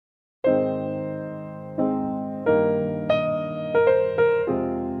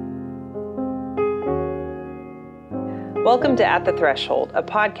Welcome to At the Threshold, a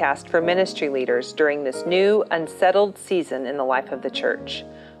podcast for ministry leaders during this new, unsettled season in the life of the church.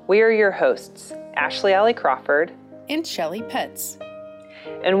 We are your hosts, Ashley Alley Crawford and Shelley Petz.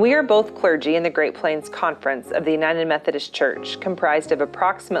 And we are both clergy in the Great Plains Conference of the United Methodist Church, comprised of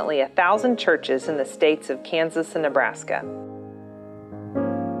approximately 1,000 churches in the states of Kansas and Nebraska.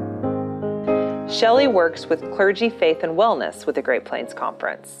 Shelley works with Clergy, Faith, and Wellness with the Great Plains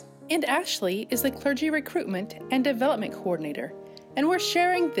Conference. And Ashley is the Clergy Recruitment and Development Coordinator, and we're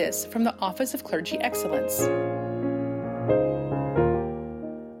sharing this from the Office of Clergy Excellence.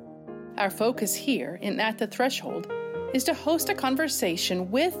 Our focus here in At the Threshold is to host a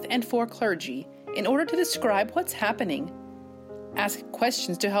conversation with and for clergy in order to describe what's happening, ask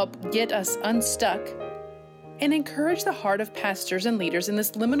questions to help get us unstuck, and encourage the heart of pastors and leaders in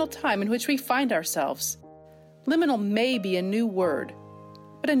this liminal time in which we find ourselves. Liminal may be a new word,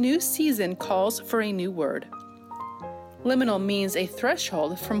 but a new season calls for a new word. Liminal means a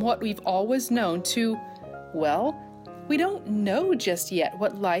threshold from what we've always known to, well, we don't know just yet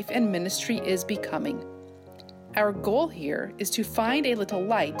what life and ministry is becoming. Our goal here is to find a little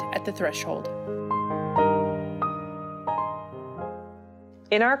light at the threshold.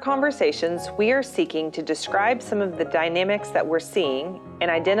 In our conversations, we are seeking to describe some of the dynamics that we're seeing and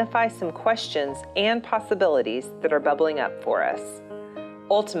identify some questions and possibilities that are bubbling up for us.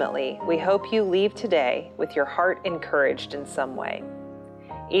 Ultimately, we hope you leave today with your heart encouraged in some way.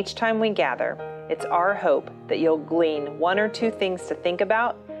 Each time we gather, it's our hope that you'll glean one or two things to think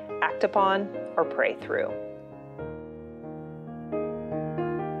about, act upon, or pray through.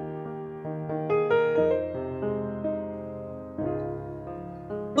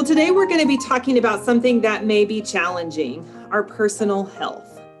 Well, today we're going to be talking about something that may be challenging, our personal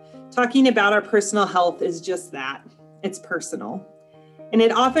health. Talking about our personal health is just that. It's personal. And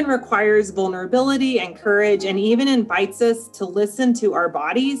it often requires vulnerability and courage and even invites us to listen to our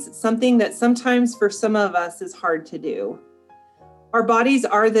bodies, something that sometimes for some of us is hard to do. Our bodies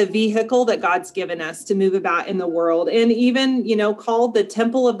are the vehicle that God's given us to move about in the world and even, called the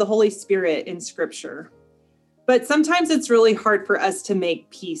temple of the Holy Spirit in Scripture. But sometimes it's really hard for us to make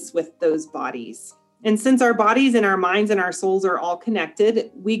peace with those bodies. And since our bodies and our minds and our souls are all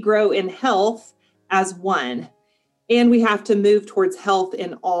connected, we grow in health as one. And we have to move towards health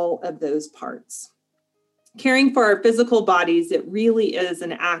in all of those parts. Caring for our physical bodies, it really is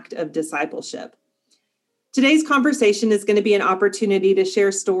an act of discipleship. Today's conversation is going to be an opportunity to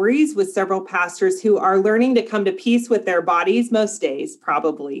share stories with several pastors who are learning to come to peace with their bodies most days,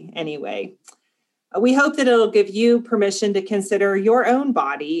 probably anyway. We hope that it'll give you permission to consider your own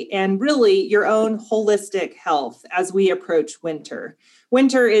body and really your own holistic health as we approach winter.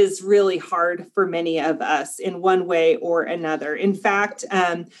 Winter is really hard for many of us in one way or another. In fact,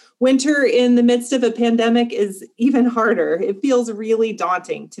 winter in the midst of a pandemic is even harder. It feels really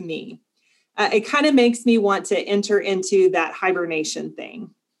daunting to me. It kind of makes me want to enter into that hibernation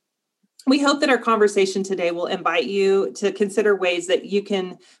thing. We hope that our conversation today will invite you to consider ways that you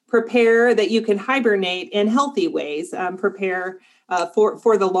can prepare, that you can hibernate in healthy ways, prepare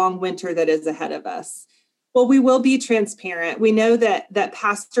for the long winter that is ahead of us. Well, we will be transparent. We know that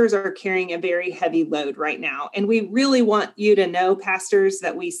pastors are carrying a very heavy load right now. And we really want you to know, pastors,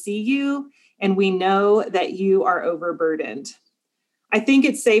 that we see you and we know that you are overburdened. I think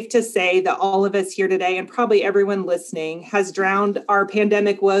it's safe to say that all of us here today, and probably everyone listening, has drowned our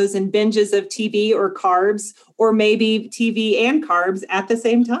pandemic woes in binges of TV or carbs, or maybe TV and carbs at the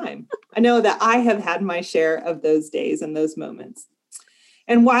same time. I know that I have had my share of those days and those moments.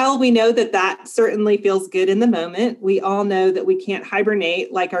 And while we know that certainly feels good in the moment, we all know that we can't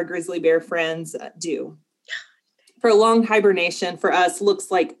hibernate like our grizzly bear friends do. Prolonged hibernation for us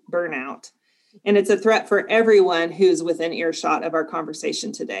looks like burnout. And it's a threat for everyone who's within earshot of our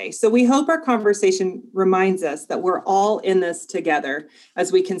conversation today. So we hope our conversation reminds us that we're all in this together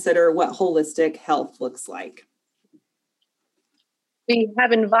as we consider what holistic health looks like. We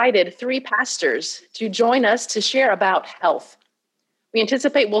have invited 3 pastors to join us to share about health. We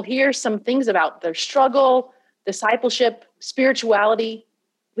anticipate we'll hear some things about their struggle, discipleship, spirituality,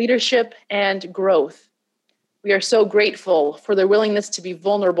 leadership, and growth. We are so grateful for their willingness to be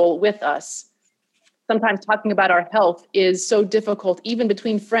vulnerable with us. Sometimes talking about our health is so difficult, even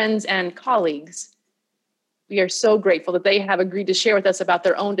between friends and colleagues. We are so grateful that they have agreed to share with us about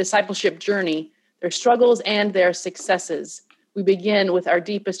their own discipleship journey, their struggles, and their successes. We begin with our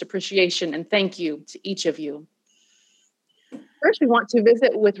deepest appreciation and thank you to each of you. First, we want to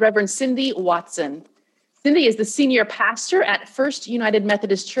visit with Reverend Cindy Watson. Cindy is the senior pastor at First United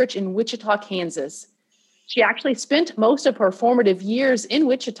Methodist Church in Wichita, Kansas. She actually spent most of her formative years in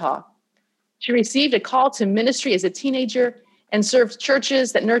Wichita. She received a call to ministry as a teenager and served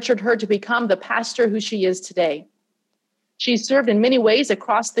churches that nurtured her to become the pastor who she is today. She served in many ways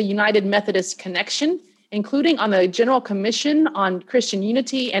across the United Methodist Connection, including on the General Commission on Christian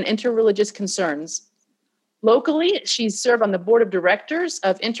Unity and Interreligious Concerns. Locally, she's served on the board of directors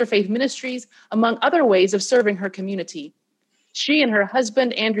of Interfaith Ministries, among other ways of serving her community. She and her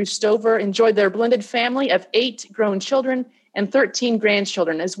husband, Andrew Stover, enjoyed their blended family of 8 grown children and 13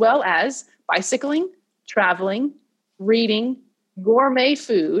 grandchildren, as well as bicycling, traveling, reading, gourmet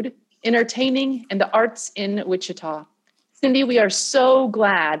food, entertaining, and the arts in Wichita. Cindy, we are so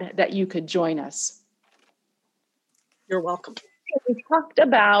glad that you could join us. You're welcome. We talked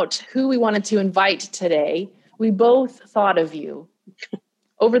about who we wanted to invite today. We both thought of you.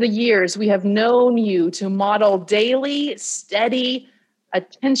 Over the years, we have known you to model daily, steady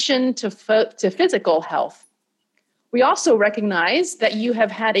attention to physical health. We also recognize that you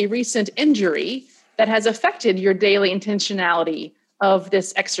have had a recent injury that has affected your daily intentionality of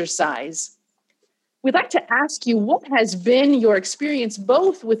this exercise. We'd like to ask you, what has been your experience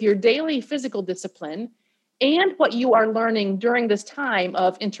both with your daily physical discipline and what you are learning during this time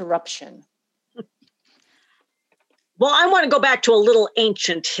of interruption? Well, I want to go back to a little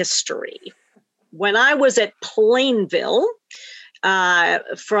ancient history. When I was at Plainville,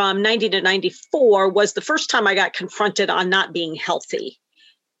 from 90 to 94 was the first time I got confronted on not being healthy.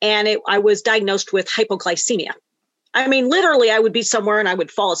 And I was diagnosed with hypoglycemia. I mean, literally, I would be somewhere and I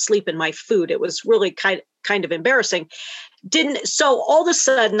would fall asleep in my food. It was really kind of embarrassing. So all of a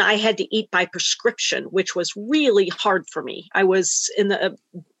sudden I had to eat by prescription, which was really hard for me. I was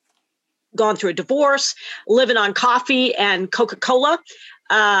gone through a divorce, living on coffee and Coca-Cola.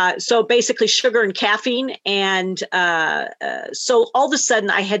 So basically sugar and caffeine. And so all of a sudden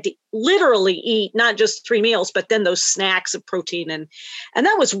I had to literally eat not just 3 meals, but then those snacks of protein. And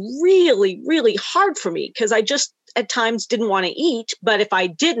that was really, really hard for me because I just at times didn't want to eat. But if I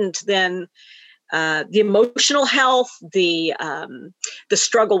didn't, then the emotional health, the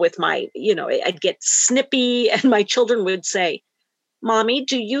struggle with I'd get snippy and my children would say, "Mommy,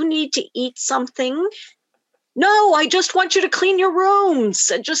 do you need to eat something?" "No, I just want you to clean your rooms."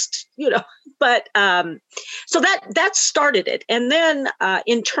 And but so that started it. And then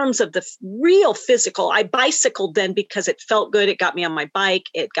in terms of the real physical, I bicycled then because it felt good. It got me on my bike.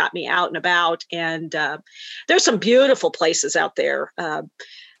 It got me out and about. And there's some beautiful places out there.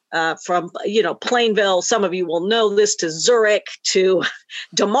 From Plainville, some of you will know this, to Zurich, to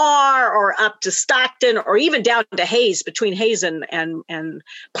DeMar, or up to Stockton, or even down to Hayes. Between Hayes and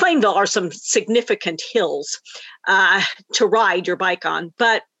Plainville are some significant hills to ride your bike on.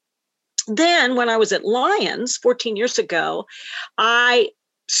 But then when I was at Lions 14 years ago, I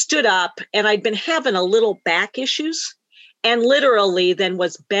stood up and I'd been having a little back issues and literally then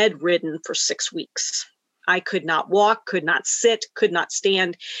was bedridden for 6 weeks. I could not walk, could not sit, could not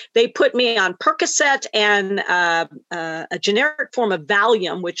stand. They put me on Percocet and a generic form of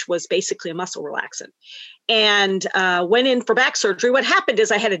Valium, which was basically a muscle relaxant, and went in for back surgery. What happened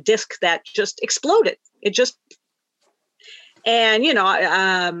is I had a disc that just exploded. And,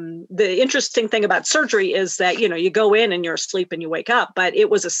 the interesting thing about surgery is that, you go in and you're asleep and you wake up, but it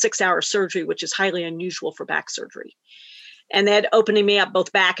was a 6-hour surgery, which is highly unusual for back surgery. And they had opening me up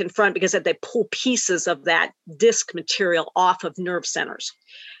both back and front because they pull pieces of that disc material off of nerve centers.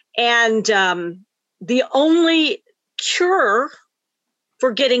 And the only cure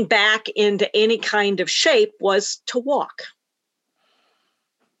for getting back into any kind of shape was to walk.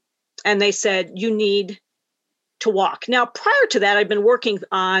 And they said, you need to walk. Now, prior to that, I've been working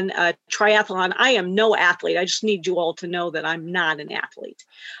on a triathlon. I am no athlete. I just need you all to know that I'm not an athlete.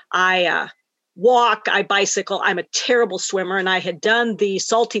 I walk, I bicycle. I'm a terrible swimmer, and I had done the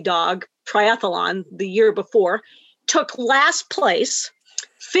Salty Dog triathlon the year before, took last place,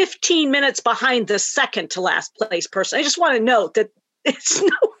 15 minutes behind the second to last place person. I just want to note that it's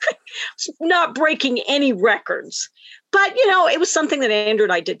not breaking any records, but it was something that Andrew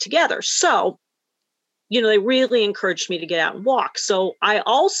and I did together. So, they really encouraged me to get out and walk. So I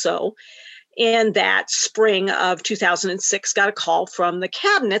also, in that spring of 2006, got a call from the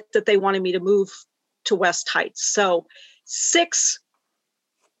cabinet that they wanted me to move to West Heights. So 6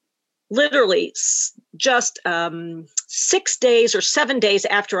 days or 7 days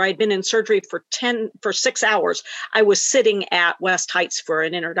after I'd been in surgery for 6 hours, I was sitting at West Heights for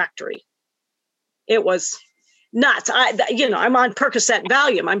an introductory. It was nuts. I'm on Percocet and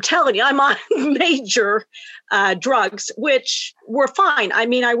Valium. I'm telling you, I'm on major drugs, which were fine. I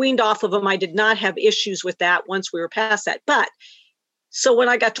mean, I weaned off of them. I did not have issues with that once we were past that. But so when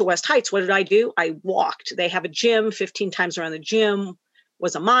I got to West Heights, what did I do? I walked. They have a gym 15 times around the gym.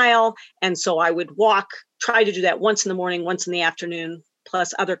 was a mile. And so I would try to do that once in the morning, once in the afternoon,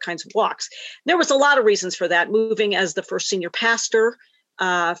 plus other kinds of walks. There was a lot of reasons for that. Moving as the first senior pastor,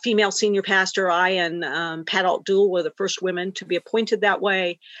 female senior pastor, I and Pat Alt-Duell were the first women to be appointed that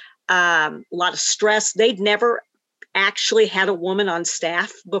way. A lot of stress. They'd never actually had a woman on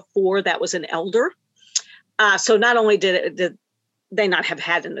staff before that was an elder. So not only did they not have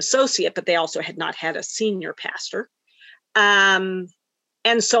had an associate, but they also had not had a senior pastor. And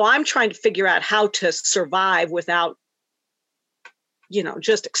so I'm trying to figure out how to survive without,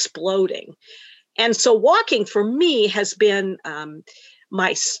 just exploding. And so walking for me has been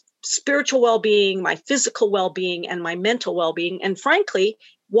my spiritual well-being, my physical well-being, and my mental well-being. And frankly,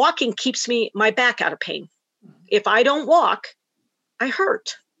 walking keeps my back out of pain. If I don't walk, I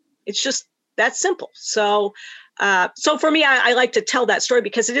hurt. It's just that simple. So for me, I like to tell that story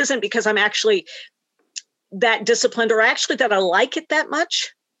because it isn't because I'm actually that disciplined or actually that I like it that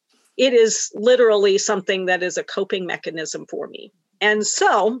much. It is literally something that is a coping mechanism for me. And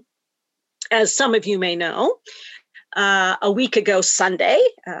so, as some of you may know, a week ago Sunday,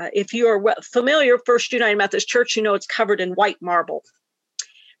 if you are familiar, First United Methodist Church, it's covered in white marble.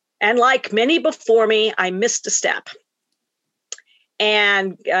 And like many before me, I missed a step.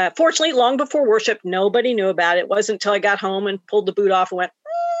 And fortunately, long before worship, nobody knew about it. It wasn't until I got home and pulled the boot off and went,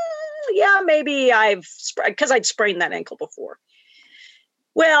 yeah, maybe because I'd sprained that ankle before.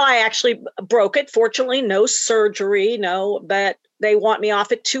 Well, I actually broke it. Fortunately, no surgery, but they want me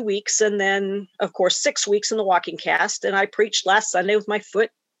off at 2 weeks. And then, of course, 6 weeks in the walking cast. And I preached last Sunday with my foot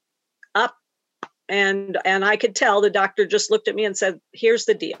up. And I could tell the doctor just looked at me and said, here's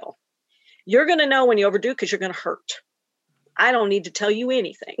the deal. You're going to know when you overdo because you're going to hurt. I don't need to tell you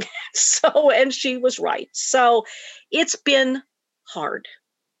anything. And she was right. So it's been hard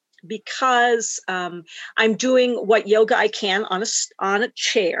because I'm doing what yoga I can on a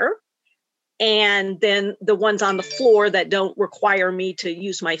chair. And then the ones on the floor that don't require me to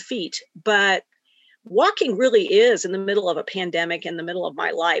use my feet. But walking really is, in the middle of a pandemic, in the middle of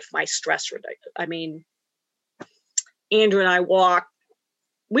my life, my stress reduction. I mean, Andrew and I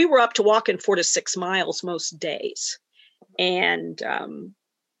we were up to walking 4 to 6 miles most days. And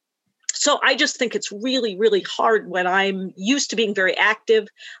so I just think it's really, really hard when I'm used to being very active.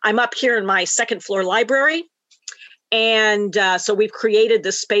 I'm up here in my second floor library. And so we've created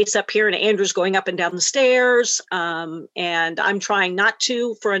this space up here, and Andrew's going up and down the stairs. And I'm trying not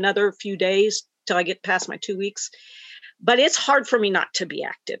to for another few days till I get past my 2 weeks. But it's hard for me not to be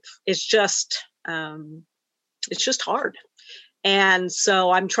active. It's just hard. And so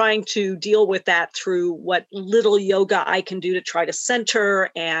I'm trying to deal with that through what little yoga I can do to try to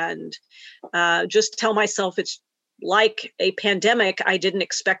center and just tell myself it's like a pandemic. I didn't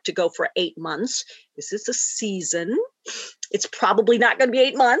expect to go for 8 months. This is a season. It's probably not going to be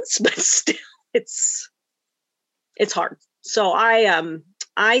 8 months, but still it's hard. So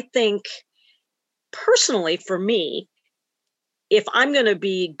I think personally for me, if I'm going to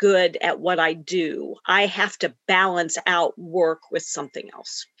be good at what I do, I have to balance out work with something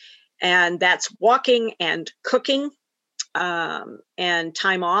else. And that's walking and cooking and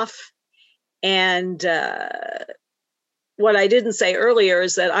time off. And what I didn't say earlier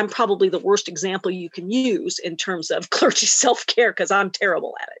is that I'm probably the worst example you can use in terms of clergy self-care because I'm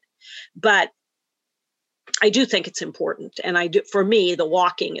terrible at it. But I do think it's important. And for me, the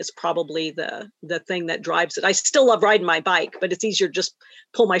walking is probably the thing that drives it. I still love riding my bike, but it's easier to just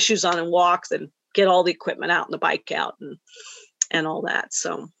pull my shoes on and walk than get all the equipment out and the bike out and all that.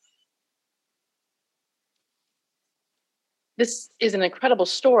 So this is an incredible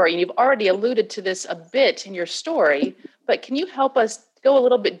story. And you've already alluded to this a bit in your story, but can you help us go a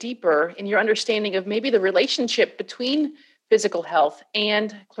little bit deeper in your understanding of maybe the relationship between physical health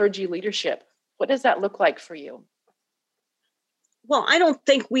and clergy leadership? What does that look like for you? Well, I don't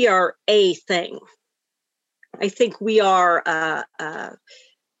think we are a thing. I think we are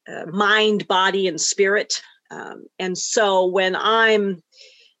mind, body, and spirit. And so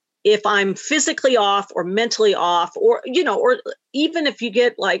if I'm physically off or mentally off, or even if you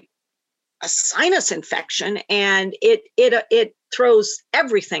get like a sinus infection and it throws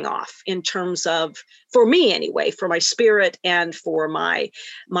everything off in terms of, for me anyway, for my spirit and for my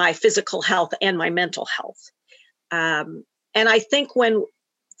physical health and my mental health. And I think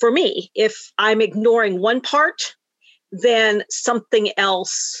for me, if I'm ignoring one part, then something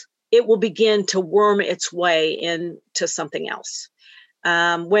else, it will begin to worm its way into something else.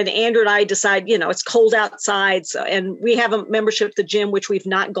 When Andrew and I decide, it's cold outside, and we have a membership at the gym, which we've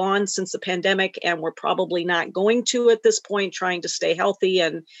not gone since the pandemic, and we're probably not going to at this point, trying to stay healthy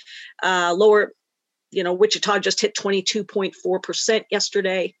and lower Wichita just hit 22.4%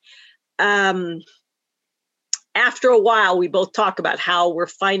 yesterday. After a while, we both talk about how we're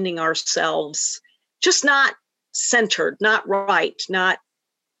finding ourselves just not centered, not right,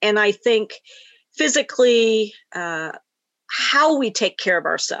 and I think physically, how we take care of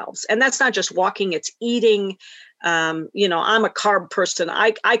ourselves. And that's not just walking, it's eating. I'm a carb person.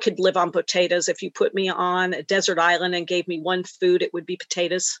 I could live on potatoes. If you put me on a desert island and gave me one food, it would be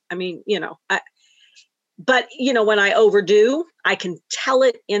potatoes. I mean, but when I overdo, I can tell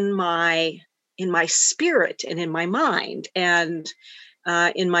it in my spirit and in my mind and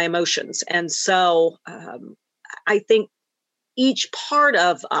in my emotions. And so I think each part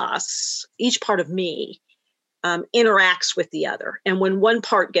of us, each part of me interacts with the other. And when one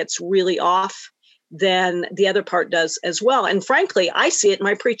part gets really off, then the other part does as well. And frankly, I see it in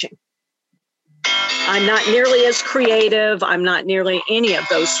my preaching. I'm not nearly as creative. I'm not nearly any of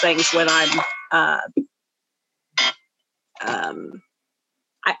those things when I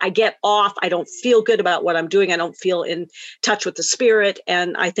get off. I don't feel good about what I'm doing. I don't feel in touch with the Spirit.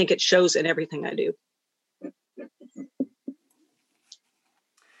 And I think it shows in everything I do.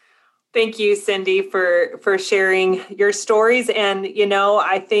 Thank you, Cindy, for sharing your stories. And,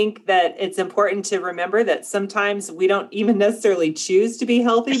 I think that it's important to remember that sometimes we don't even necessarily choose to be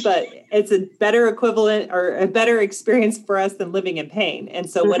healthy, but it's a better equivalent or a better experience for us than living in pain. And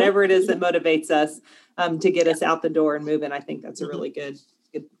so whatever it is that motivates us to get us out the door and moving, I think that's a really good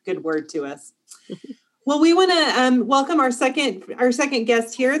word to us. Well, we want to welcome our second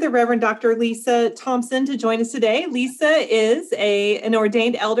guest here, the Reverend Dr. Lisa Thompson, to join us today. Lisa is an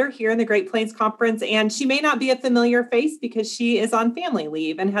ordained elder here in the Great Plains Conference, and she may not be a familiar face because she is on family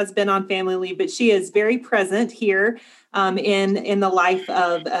leave and has been on family leave, but she is very present here in the life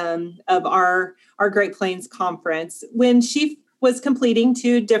of our Great Plains Conference. When she was completing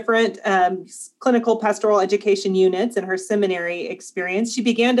 2 different clinical pastoral education units in her seminary experience, she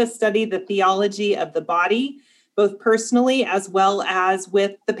began to study the theology of the body, both personally as well as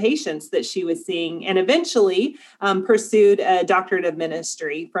with the patients that she was seeing, and eventually pursued a doctorate of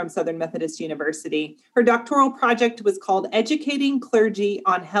ministry from Southern Methodist University. Her doctoral project was called Educating Clergy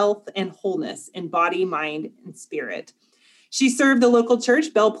on Health and Wholeness in Body, Mind, and Spirit. She served the local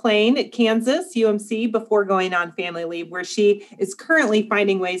church, Belle Plaine, Kansas, UMC, before going on family leave, where she is currently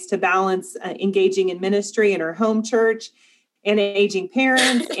finding ways to balance engaging in ministry in her home church and aging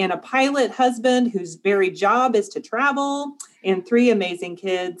parents and a pilot husband whose very job is to travel and 3 amazing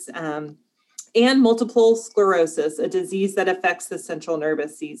kids and multiple sclerosis, a disease that affects the central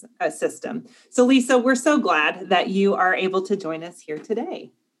nervous system. So, Lisa, we're so glad that you are able to join us here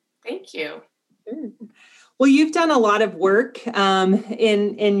today. Thank you. Well, you've done a lot of work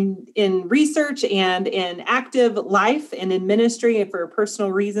in research and in active life and in ministry and for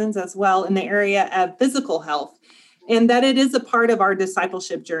personal reasons as well in the area of physical health, and that it is a part of our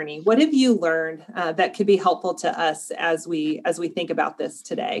discipleship journey. What have you learned that could be helpful to us as we think about this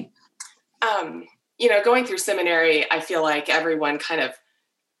today? Going through seminary, I feel like everyone kind of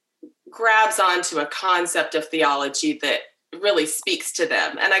grabs onto a concept of theology that really speaks to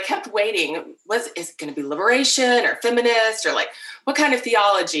them. And I kept waiting, is it going to be liberation or feminist or like what kind of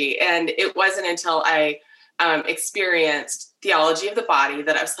theology? And it wasn't until I experienced theology of the body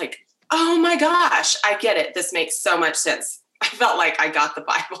that I was like, oh my gosh, I get it. This makes so much sense. I felt like I got the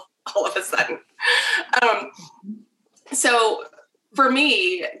Bible all of a sudden. So for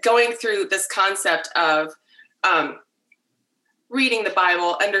me, going through this concept of reading the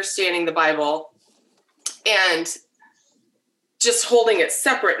Bible, understanding the Bible, and just holding it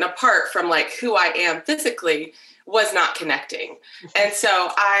separate and apart from like who I am physically was not connecting. And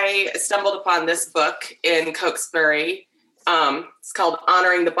so I stumbled upon this book in Cokesbury. It's called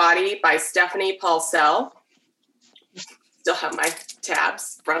Honoring the Body by Stephanie Paulsell. Still have my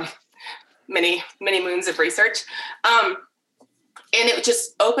tabs from many, many moons of research. And it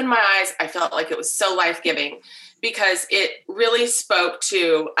just opened my eyes. I felt like it was so life-giving because it really spoke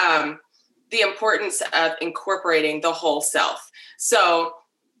to the importance of incorporating the whole self. So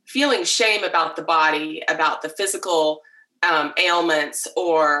feeling shame about the body, about the physical ailments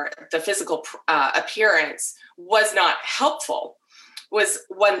or the physical appearance was not helpful, was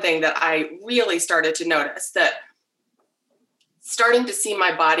one thing that I really started to notice, that starting to see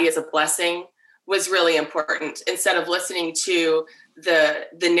my body as a blessing was really important. Instead of listening to the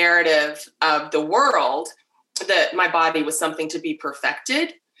narrative of the world that my body was something to be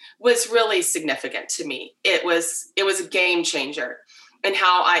perfected, was really significant to me. It was a game changer. And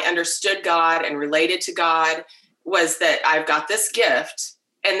how I understood God and related to God was that I've got this gift,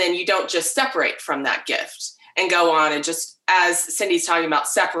 and then you don't just separate from that gift and go on and just, as Cindy's talking about,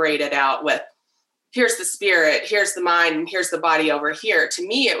 separate it out with here's the spirit, here's the mind, and here's the body over here. To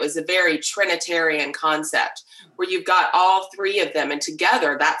me, it was a very Trinitarian concept where you've got all three of them, and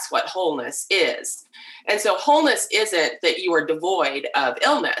together, that's what wholeness is. And so wholeness isn't that you are devoid of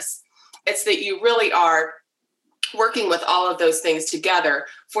illness. It's that you really are working with all of those things together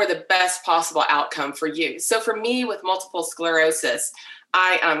for the best possible outcome for you. So for me, with multiple sclerosis,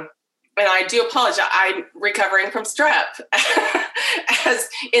 and I do apologize, I'm recovering from strep as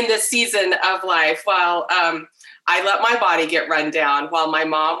in this season of life while I let my body get run down while my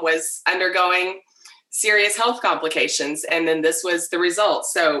mom was undergoing serious health complications. And then this was the result.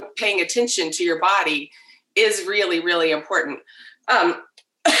 So paying attention to your body is really, really important.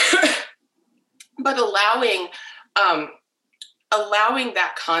 But allowing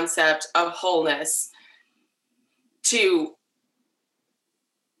that concept of wholeness to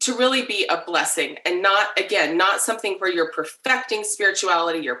really be a blessing and not something where you're perfecting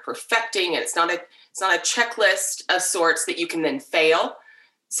spirituality, you're perfecting, and it's not a checklist of sorts that you can then fail.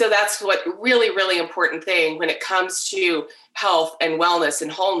 So that's what really, really important thing when it comes to health and wellness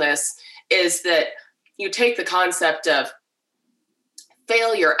and wholeness is that you take the concept of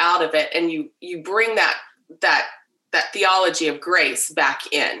failure out of it and you bring that theology of grace back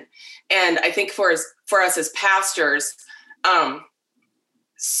in. And I think for us as pastors,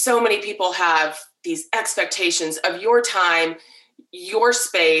 so many people have these expectations of your time, your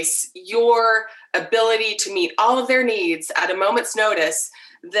space, your ability to meet all of their needs at a moment's notice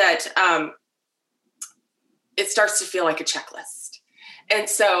that it starts to feel like a checklist. And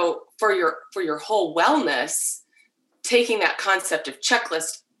so for your whole wellness, taking that concept of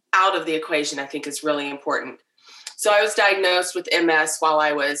checklist out of the equation, I think is really important. So I was diagnosed with MS while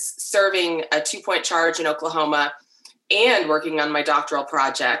I was serving a 2-point charge in Oklahoma and working on my doctoral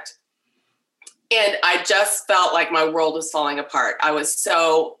project. And I just felt like my world was falling apart. I was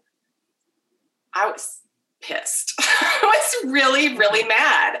pissed. I was really, really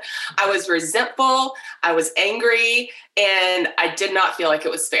mad. I was resentful. I was angry, and I did not feel like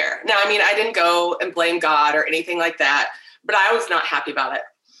it was fair. Now, I mean, I didn't go and blame God or anything like that, but I was not happy about it.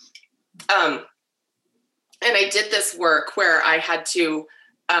 And I did this work where I had to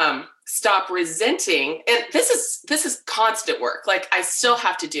stop resenting. And this is constant work. Like I still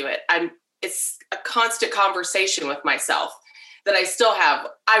have to do it. It's a constant conversation with myself that I still have.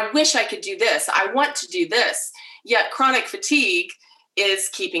 I wish I could do this. I want to do this. Yet chronic fatigue is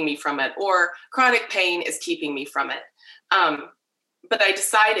keeping me from it, or chronic pain is keeping me from it. But I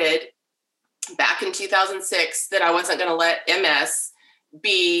decided back in 2006 that I wasn't going to let MS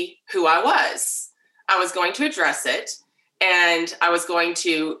be who I was. I was going to address it, and I was going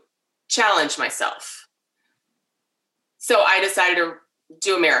to challenge myself. So I decided to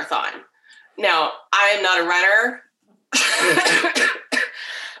do a marathon. Now, I am not a runner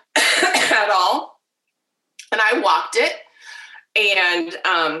at all. And I walked it, and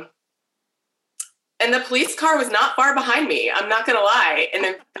the police car was not far behind me. I'm not going to lie. And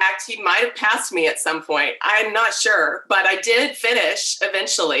in fact, he might have passed me at some point. I'm not sure, but I did finish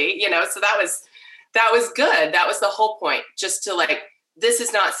eventually, so that was good. That was the whole point, just to this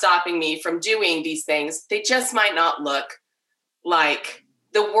is not stopping me from doing these things. They just might not look like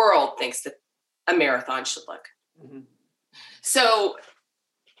the world thinks that a marathon should look. Mm-hmm. So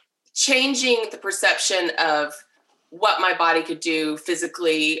changing the perception of what my body could do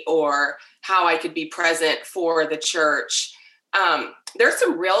physically or how I could be present for the church. There's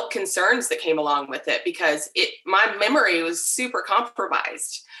some real concerns that came along with it because my memory was super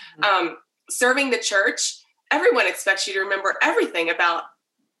compromised. Mm-hmm. Serving the church, everyone expects you to remember everything about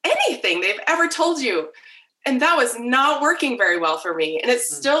anything they've ever told you. And that was not working very well for me. And it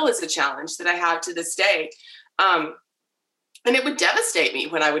still is a challenge that I have to this day. And it would devastate me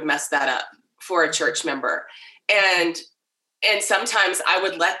when I would mess that up for a church member. And sometimes I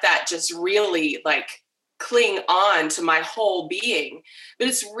would let that just really cling on to my whole being. But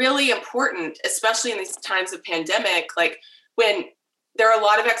it's really important, especially in these times of pandemic, when there are a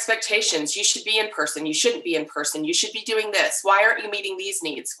lot of expectations. You should be in person. You shouldn't be in person. You should be doing this. Why aren't you meeting these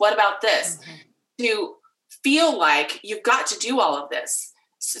needs? What about this? Mm-hmm. To feel like you've got to do all of this.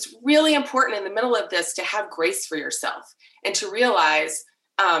 So it's really important in the middle of this to have grace for yourself and to realize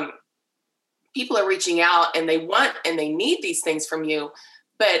people are reaching out and they want and they need these things from you,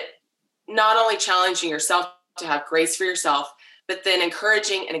 but not only challenging yourself to have grace for yourself, but then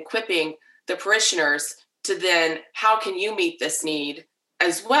encouraging and equipping the parishioners to then, how can you meet this need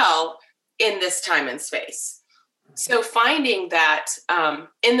as well in this time and space? So finding that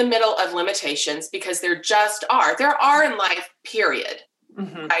in the middle of limitations, because there are in life, period,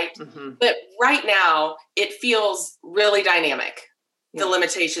 mm-hmm, right? Mm-hmm. But right now, it feels really dynamic, the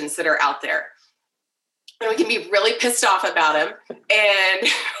limitations that are out there. and we can be really pissed off about them, and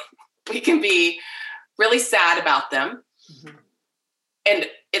we can be really sad about them. Mm-hmm. And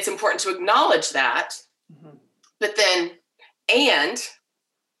it's important to acknowledge that. Mm-hmm. But then, and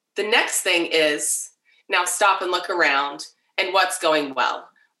the next thing is now stop and look around and what's going well,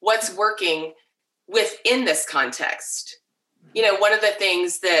 what's working within this context. You know, one of the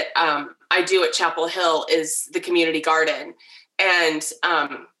things that I do at Chapel Hill is the community garden. And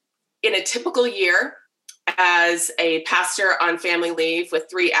in a typical year, as a pastor on family leave with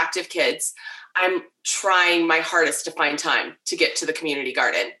 3 active kids, I'm trying my hardest to find time to get to the community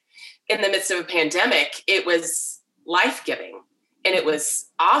garden. In the midst of a pandemic, it was life-giving and it was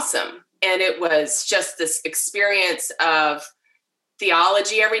awesome. And it was just this experience of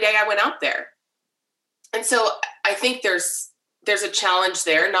theology every day I went out there. And so I think there's a challenge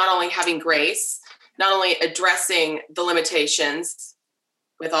there, not only having grace, not only addressing the limitations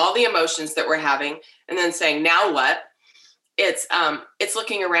with all the emotions that we're having, and then saying, now what? It's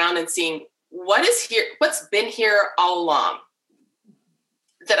looking around and seeing what is here, what's been here all along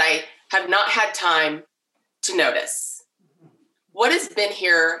that I have not had time to notice. What has been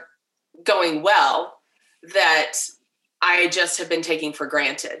here going well that I just have been taking for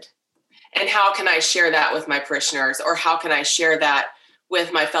granted? And how can I share that with my parishioners, or how can I share that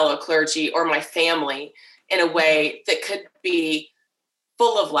with my fellow clergy or my family in a way that could be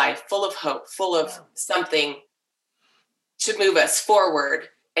full of life, full of hope, full of something to move us forward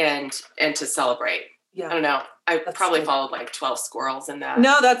and to celebrate? Yeah. I don't know. That's probably good. Followed like 12 squirrels in that.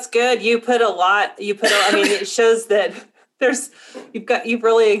 No, that's good. You put a lot, I mean, it shows that you've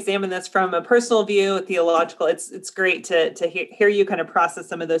really examined this from a personal view, theological. It's great to hear you kind of process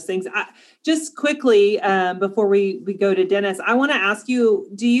some of those things. Just quickly, before we go to Dennis, I want to ask you,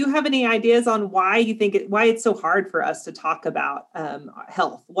 do you have any ideas on why you think why it's so hard for us to talk about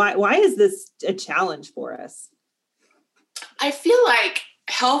health? Why is this a challenge for us? I feel like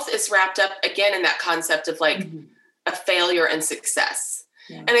health is wrapped up again in that concept of like a failure and success.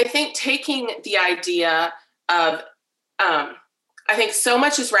 Yeah. And I think taking the idea of, I think so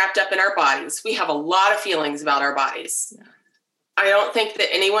much is wrapped up in our bodies. We have a lot of feelings about our bodies. Yeah. I don't think that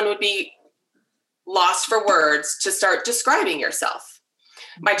anyone would be lost for words to start describing yourself.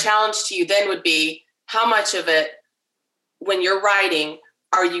 Mm-hmm. My challenge to you then would be, how much of it, when you're writing,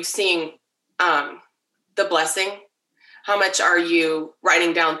 are you seeing the blessing? How much are you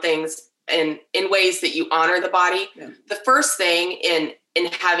writing down things in ways that you honor the body? Yeah. The first thing in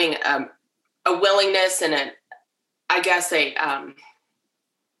having a willingness and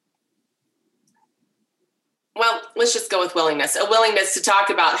let's just go with willingness. A willingness to talk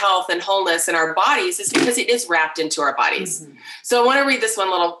about health and wholeness in our bodies is because it is wrapped into our bodies. Mm-hmm. So I want to read this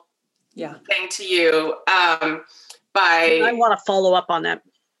one little thing to you. I want to follow up on that.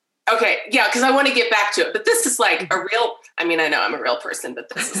 Okay. Yeah. Because I want to get back to it, but this is like I know I'm a real person, but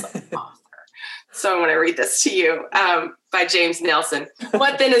this is like an author. So I want to read this to you by James Nelson.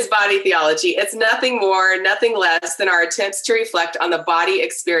 What then is body theology? It's nothing more, nothing less than our attempts to reflect on the body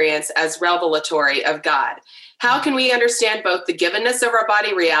experience as revelatory of God. How can we understand both the givenness of our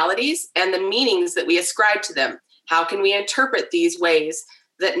body realities and the meanings that we ascribe to them? How can we interpret these ways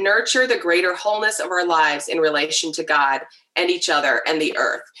that nurture the greater wholeness of our lives in relation to God and each other and the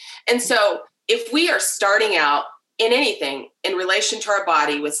earth? And so if we are starting out in anything in relation to our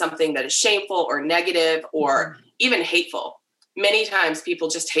body with something that is shameful or negative or even hateful, many times people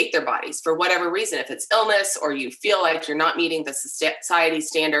just hate their bodies for whatever reason. If it's illness or you feel like you're not meeting the society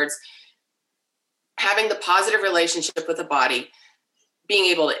standards, having the positive relationship with the body, being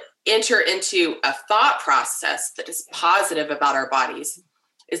able to enter into a thought process that is positive about our bodies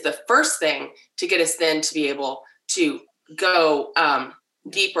is the first thing to get us then to be able to go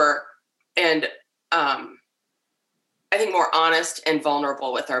deeper and I think more honest and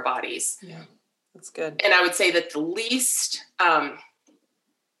vulnerable with our bodies. Yeah, that's good. And I would say that the least, again,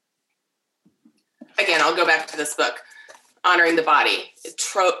 I'll go back to this book, Honoring the Body. It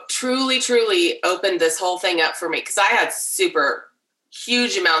truly opened this whole thing up for me because I had super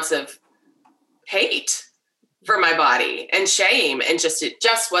huge amounts of hate for my body and shame and it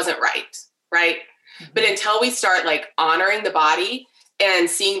just wasn't right. Mm-hmm. But until we start like honoring the body and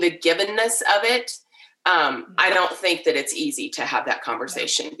seeing the givenness of it, I don't think that it's easy to have that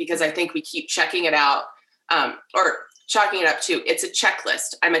conversation because I think we keep checking it out or chalking it up to it's a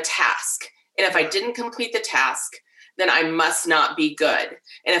checklist. I'm a task. And if I didn't complete the task, then I must not be good.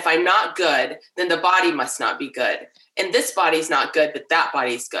 And if I'm not good, then the body must not be good. And this body's not good, but that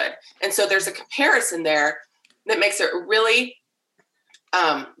body's good. And so there's a comparison there that makes it really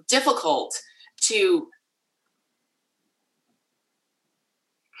difficult to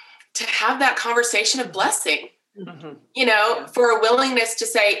to have that conversation of blessing, Mm-hmm. for a willingness to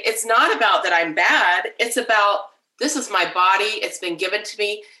say, it's not about that I'm bad. It's about, this is my body. It's been given to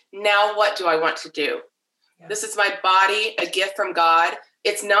me. Now, what do I want to do? Yeah. This is my body, a gift from God.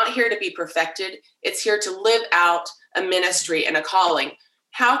 It's not here to be perfected. It's here to live out a ministry and a calling.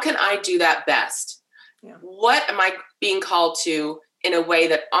 How can I do that best? Yeah. What am I being called to in a way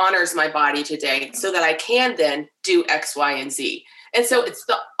that honors my body today so that I can then do X, Y, and Z? And so it's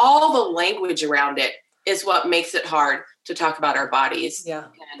all the language around it is what makes it hard to talk about our bodies. Yeah,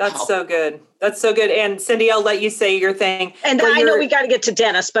 that's so good. That's so good. And Cindy, I'll let you say your thing. And I know we got to get to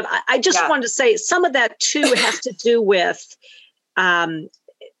Dennis, but I just wanted to say some of that too has to do with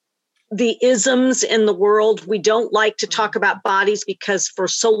the isms in the world. We don't like to talk about bodies because for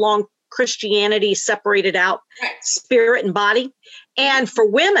so long Christianity separated out spirit and body. And for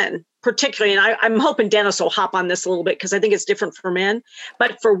women, particularly, and I'm hoping Dennis will hop on this a little bit because I think it's different for men,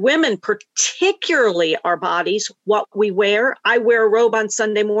 but for women, particularly our bodies, what we wear. I wear a robe on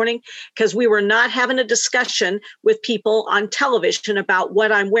Sunday morning because we were not having a discussion with people on television about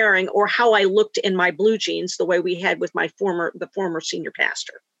what I'm wearing or how I looked in my blue jeans, the way we had with the former senior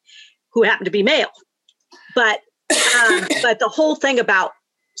pastor, who happened to be male. But the whole thing about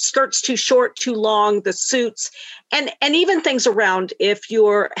skirts too short, too long, the suits, and even things around if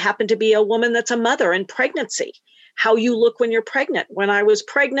you happen to be a woman that's a mother in pregnancy, how you look when you're pregnant. When I was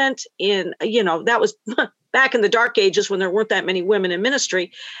pregnant that was back in the dark ages when there weren't that many women in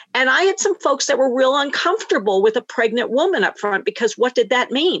ministry. And I had some folks that were real uncomfortable with a pregnant woman up front because what did that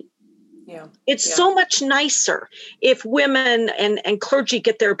mean? Yeah. It's so much nicer if women and clergy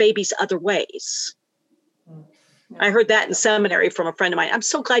get their babies other ways. I heard that in seminary from a friend of mine. I'm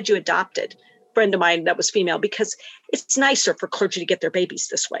so glad you adopted a friend of mine that was female because it's nicer for clergy to get their babies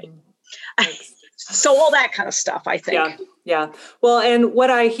this way. So all that kind of stuff, I think. Yeah. Well, and what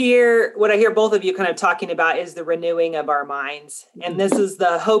I hear both of you kind of talking about is the renewing of our minds. And this is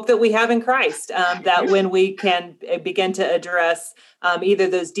the hope that we have in Christ, that when we can begin to address either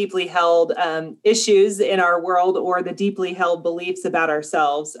those deeply held issues in our world or the deeply held beliefs about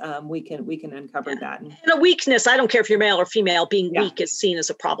ourselves, we can uncover that. And a weakness, I don't care if you're male or female, being weak is seen as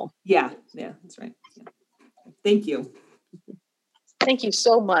a problem. Yeah, that's right. Yeah. Thank you. Thank you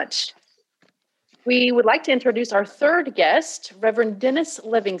so much. We would like to introduce our third guest, Reverend Dennis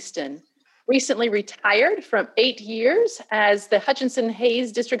Livingston, recently retired from 8 years as the Hutchinson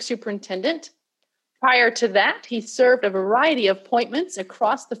Hayes District Superintendent. Prior to that, he served a variety of appointments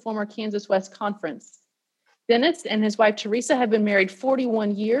across the former Kansas West Conference. Dennis and his wife, Teresa, have been married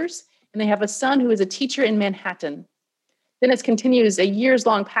 41 years, and they have a son who is a teacher in Manhattan. Dennis continues a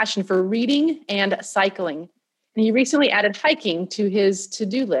years-long passion for reading and cycling. And he recently added hiking to his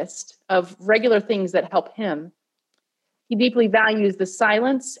to-do list of regular things that help him. He deeply values the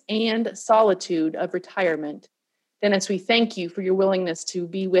silence and solitude of retirement. Dennis, we thank you for your willingness to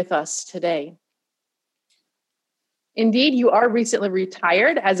be with us today. Indeed, you are recently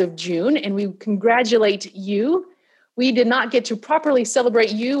retired as of June, and we congratulate you. We did not get to properly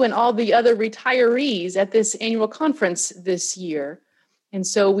celebrate you and all the other retirees at this annual conference this year. And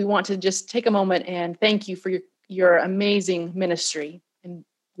so we want to just take a moment and thank you for your amazing ministry. And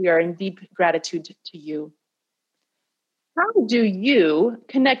we are in deep gratitude to you. How do you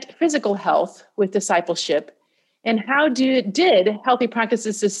connect physical health with discipleship? And how did healthy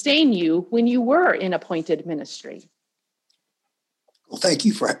practices sustain you when you were in appointed ministry? Well, thank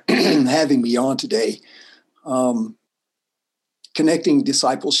you for having me on today. Connecting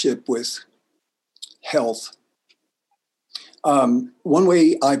discipleship with health. One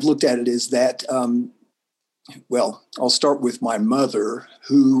way I've looked at it is that I'll start with my mother,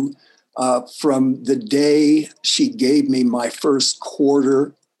 who from the day she gave me my first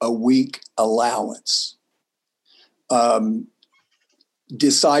quarter a week allowance,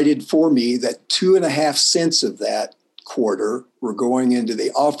 decided for me that 2.5 cents of that quarter were going into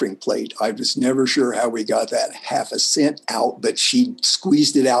the offering plate. I was never sure how we got that 0.5 cent out, but she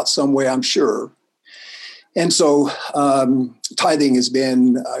squeezed it out some way, I'm sure. And so tithing has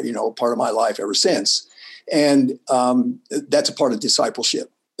been, part of my life ever since. And that's a part of discipleship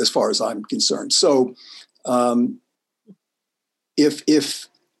as far as I'm concerned. So if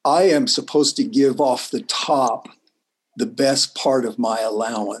I am supposed to give off the top the best part of my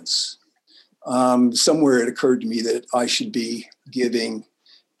allowance, somewhere it occurred to me that I should be giving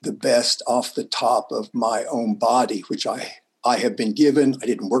the best off the top of my own body, which I have been given. I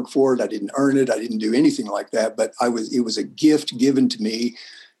didn't work for it. I didn't earn it. I didn't do anything like that, but it was a gift given to me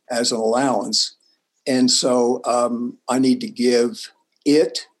as an allowance. And so I need to give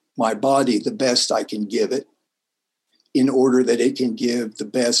my body, the best I can give it. in order that it can give the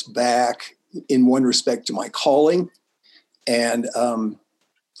best back in one respect to my calling. And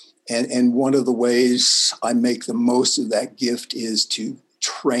one of the ways I make the most of that gift is to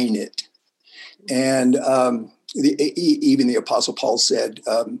train it. And even the Apostle Paul said,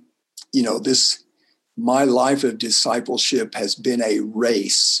 my life of discipleship has been a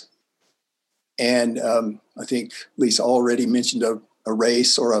race. And I think Lisa already mentioned a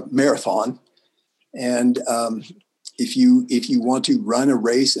race or a marathon. And if you want to run a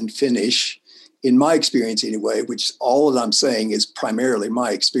race and finish, in my experience anyway, which all that I'm saying is primarily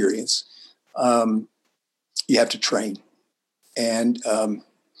my experience, you have to train. And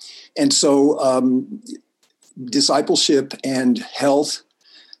so discipleship and health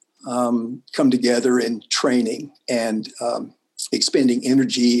come together in training and expending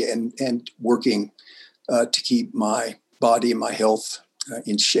energy and working to keep my body and my health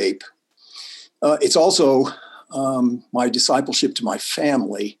in shape. It's also my discipleship to my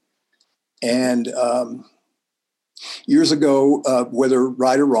family. And years ago, whether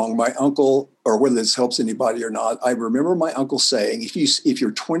right or wrong, my uncle, or whether this helps anybody or not, I remember my uncle saying, if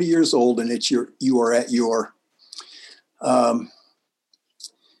you're 20 years old and you are at your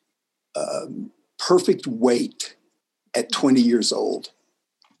perfect weight at 20 years old,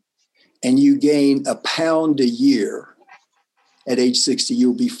 and you gain a pound a year, at age 60,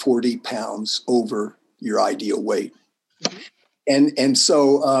 you'll be 40 pounds over your ideal weight. And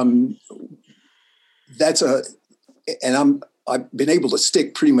so I've been able to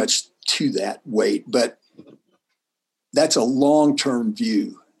stick pretty much to that weight, but that's a long-term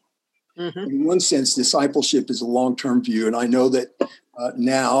view. Mm-hmm. In one sense, discipleship is a long-term view. And I know that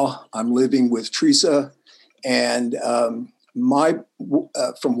now I'm living with Teresa, and from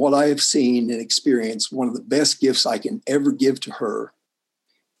what I have seen and experienced, one of the best gifts I can ever give to her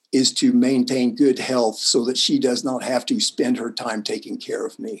is to maintain good health so that she does not have to spend her time taking care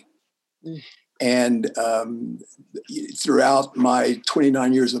of me. Mm. And throughout my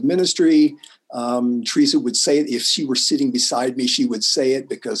 29 years of ministry, Teresa would say it. If she were sitting beside me, she would say it,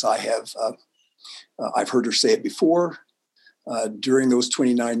 because I've heard her say it before. During those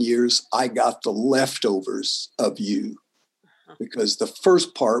 29 years, I got the leftovers of you, because the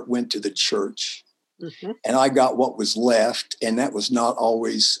first part went to the church. Mm-hmm. And I got what was left, and that was not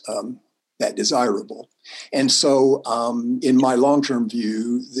always that desirable. And so in my long-term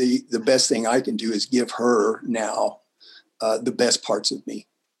view, the best thing I can do is give her now the best parts of me,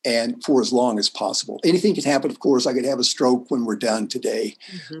 and for as long as possible. Anything can happen, of course. I could have a stroke when we're done today.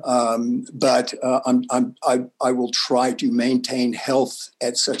 Mm-hmm. But I will try to maintain health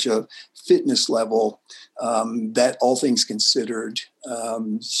at such a fitness level that, all things considered,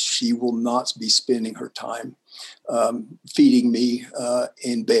 she will not be spending her time feeding me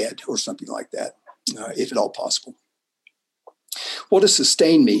in bed or something like that, if at all possible. What has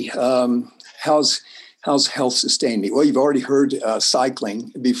sustained me? How's health sustained me? Well, you've already heard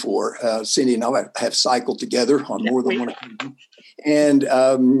cycling before. Cindy and I have cycled together on more than one occasion. And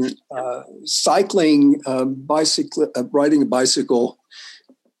cycling, riding a bicycle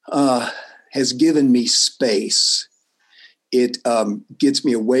has given me space. It gets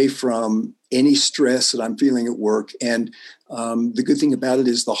me away from any stress that I'm feeling at work. And the good thing about it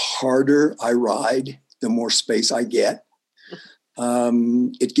is the harder I ride, the more space I get.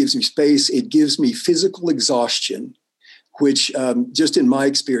 It gives me space. It gives me physical exhaustion, which just in my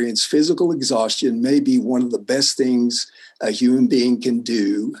experience, physical exhaustion may be one of the best things a human being can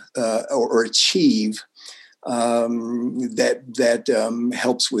do or achieve that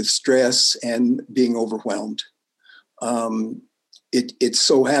helps with stress and being overwhelmed. It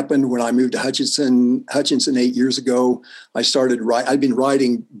so happened when I moved to Hutchinson 8 years ago, I'd been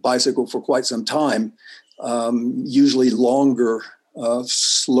riding bicycle for quite some time, usually longer,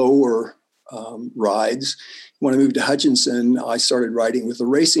 slower rides. When I moved to Hutchinson, I started riding with a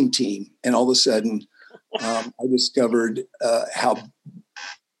racing team, and all of a sudden I discovered how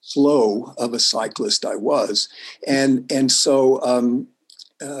slow of a cyclist I was. And so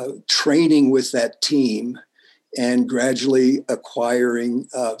training with that team and gradually acquiring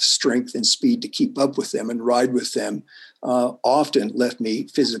strength and speed to keep up with them and ride with them often left me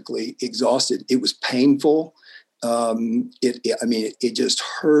physically exhausted. It was painful. It just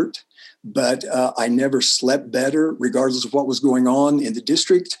hurt, but I never slept better, regardless of what was going on in the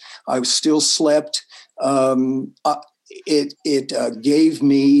district. I still slept. It gave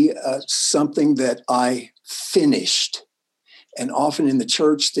me something that I finished. And often in the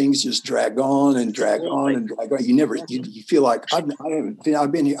church, things just drag on and drag on and drag on. You feel like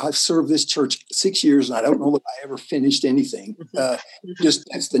I've been here. I've served this church 6 years, and I don't know if I ever finished anything. Just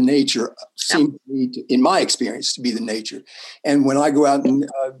that's the nature, seems to me, in my experience, to be the nature. And when I go out and,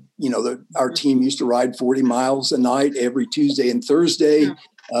 our team used to ride 40 miles a night every Tuesday and Thursday.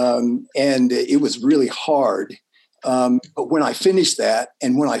 And it was really hard. But when I finished that,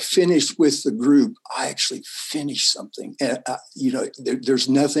 and when I finished with the group, I actually finished something. And, there's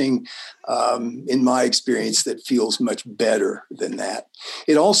nothing in my experience that feels much better than that.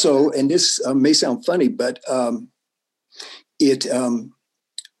 It also, and this may sound funny, but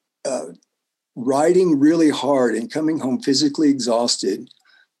riding really hard and coming home physically exhausted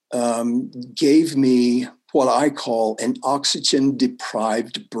gave me what I call an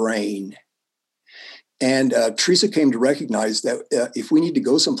oxygen-deprived brain. And Teresa came to recognize that if we need to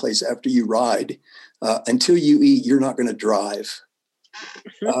go someplace after you ride, until you eat, you're not going to drive.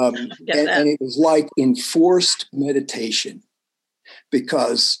 And it was like enforced meditation,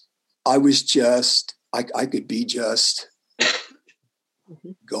 because I was just, I could be just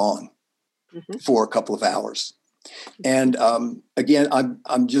gone for a couple of hours. And again, I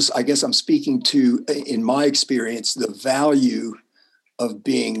guess I'm speaking to, in my experience, the value of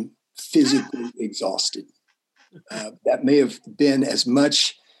being physically exhausted. That may have been as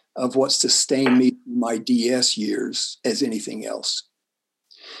much of what sustained me through my DS years as anything else.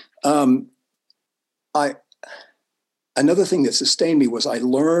 Another thing that sustained me was I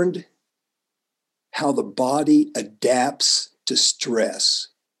learned how the body adapts to stress.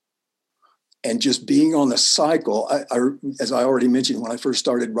 And just being on the cycle, as I already mentioned, when I first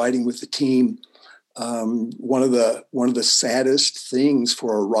started riding with the team, one of the saddest things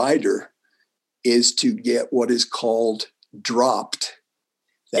for a rider is to get what is called dropped.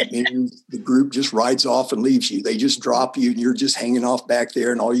 That means the group just rides off and leaves you. They just drop you, and you're just hanging off back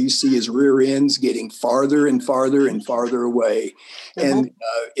there, and all you see is rear ends getting farther and farther and farther away. And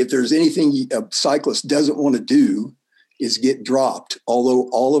if there's anything a cyclist doesn't want to do, is get dropped, although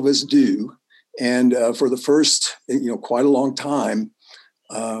all of us do. And for the first, quite a long time,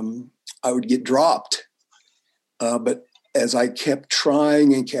 I would get dropped. But as I kept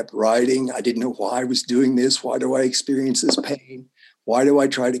trying and kept riding, I didn't know why I was doing this. Why do I experience this pain? Why do I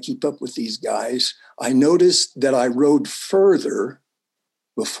try to keep up with these guys? I noticed that I rode further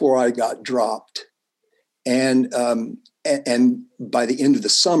before I got dropped. And by the end of the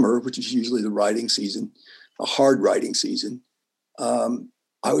summer, which is usually the riding season, a hard riding season,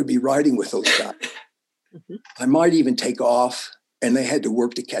 I would be riding with those guys. I might even take off, and they had to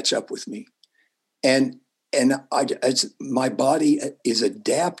work to catch up with me. And my body is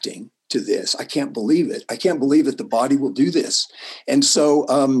adapting to this. I can't believe it. I can't believe that the body will do this. And so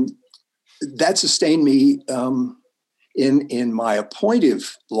that sustained me in my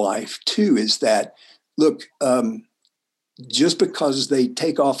appointive life too, is that, look, just because they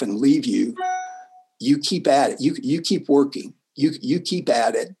take off and leave you, you keep at it. You keep working. You keep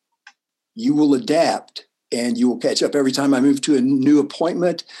at it. You will adapt, and you will catch up. Every time I moved to a new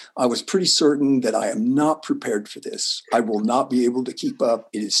appointment, I was pretty certain that I am not prepared for this. I will not be able to keep up.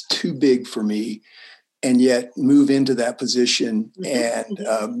 It is too big for me. And yet move into that position. And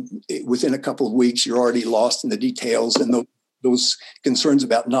within a couple of weeks, you're already lost in the details. And those concerns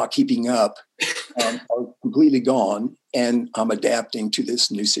about not keeping up are completely gone. And I'm adapting to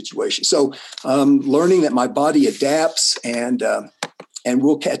this new situation. So learning that my body adapts and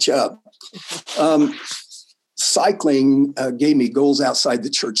will catch up. Cycling gave me goals outside the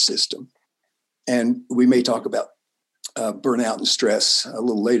church system. And we may talk about burnout and stress a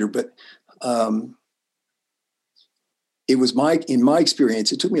little later, but it was in my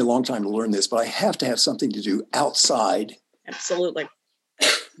experience, it took me a long time to learn this, but I have to have something to do outside. Absolutely.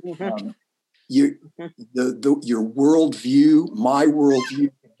 Your worldview, my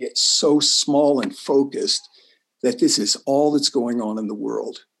worldview, gets so small and focused that this is all that's going on in the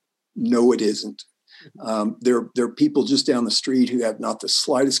world. No, it isn't. There are people just down the street who have not the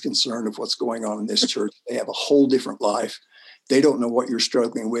slightest concern of what's going on in this church. They have a whole different life. They don't know what you're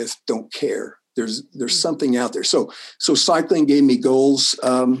struggling with, don't care. There's something out there. So cycling gave me goals,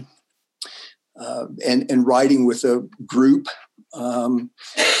 and riding with a group who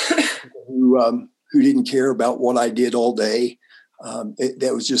didn't care about what I did all day.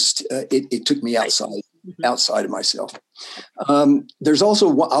 That was just it took me outside of myself. There's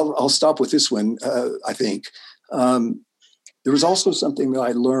also I'll stop with this one. I think there was also something that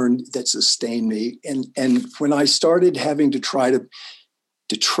I learned that sustained me, and when I started having to try to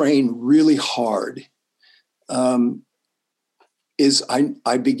train really hard, is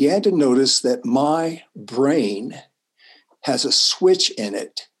I began to notice that my brain has a switch in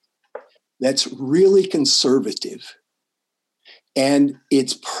it that's really conservative. And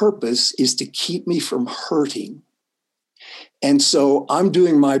its purpose is to keep me from hurting. And so I'm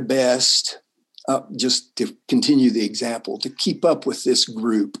doing my best, just to continue the example, to keep up with this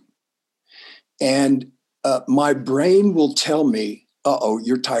group. And my brain will tell me,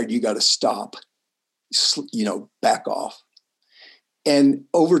 you're tired, you got to stop, back off. And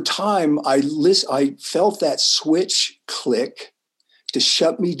over time, I felt that switch click to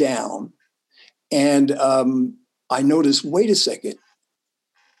shut me down. And I noticed, wait a second,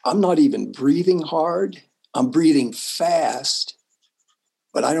 I'm not even breathing hard. I'm breathing fast,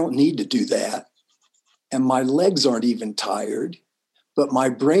 but I don't need to do that. And my legs aren't even tired, but my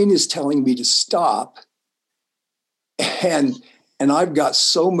brain is telling me to stop. And I've got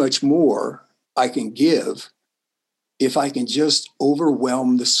so much more I can give if I can just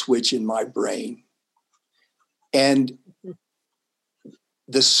overwhelm the switch in my brain. And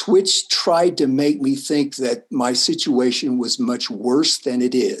the switch tried to make me think that my situation was much worse than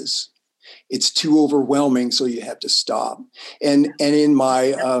it is. It's too overwhelming, so you have to stop. And in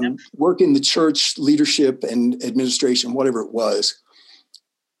my work in the church, leadership and administration, whatever it was,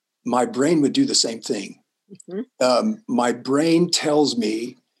 my brain would do the same thing. Mm-hmm. My brain tells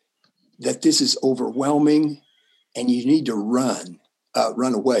me that this is overwhelming and you need to run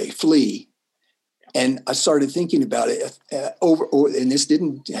away, flee. And I started thinking about it and this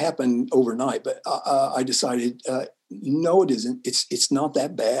didn't happen overnight, but I decided, no, it isn't. It's not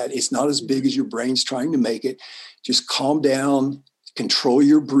that bad. It's not as big as your brain's trying to make it. Just calm down, control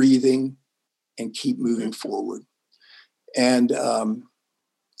your breathing, and keep moving forward. And the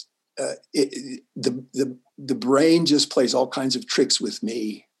brain just plays all kinds of tricks with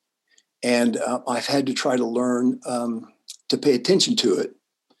me. And I've had to try to learn to pay attention to it,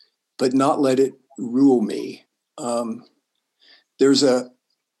 but not let it rule me. There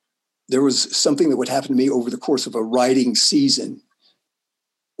was something that would happen to me over the course of a writing season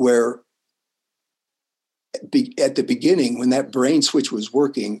where at the beginning, when that brain switch was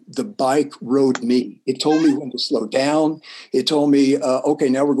working, the bike rode me. It told me when to slow down. It told me, okay,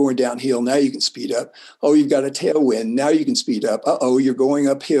 now we're going downhill. Now you can speed up. Oh, you've got a tailwind. Now you can speed up. You're going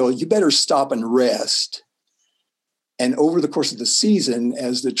uphill. You better stop and rest. And over the course of the season,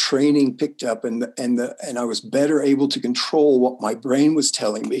 as the training picked up and I was better able to control what my brain was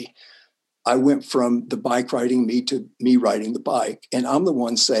telling me, I went from the bike riding me to me riding the bike. And I'm the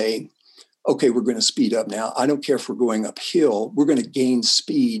one saying, okay, we're going to speed up now. I don't care if we're going uphill. We're going to gain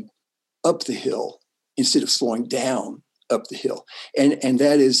speed up the hill instead of slowing down up the hill. And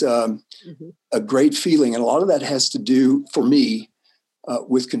that is a great feeling. And a lot of that has to do, for me,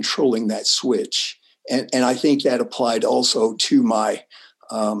 with controlling that switch. And I think that applied also to my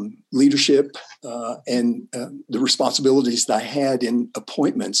leadership and the responsibilities that I had in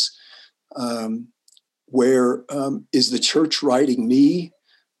appointments. Where is the church writing me,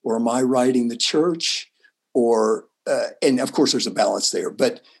 or am I writing the church? Or and of course, there's a balance there.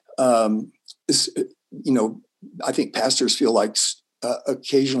 But I think pastors feel like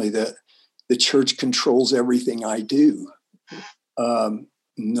occasionally the church controls everything I do.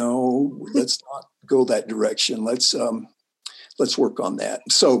 No, let's not go that direction. Let's work on that.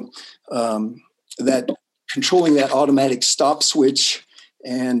 So that controlling that automatic stop switch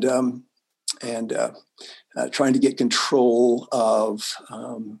and trying to get control of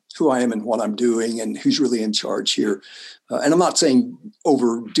who I am and what I'm doing and who's really in charge here. And I'm not saying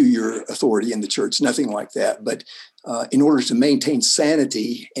overdo your authority in the church, nothing like that. But in order to maintain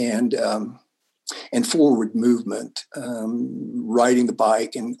sanity and forward movement, riding the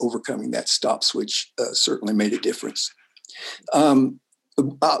bike and overcoming that stop switch certainly made a difference. One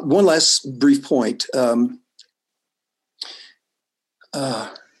last brief point.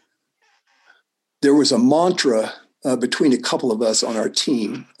 There was a mantra between a couple of us on our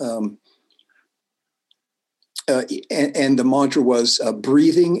team. And the mantra was,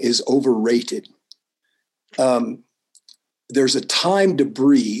 breathing is overrated. There's a time to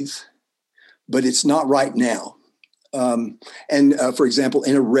breathe, but it's not right now. For example,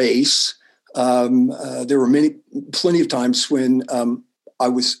 in a race, there were plenty of times when I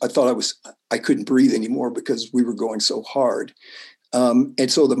couldn't breathe anymore because we were going so hard. And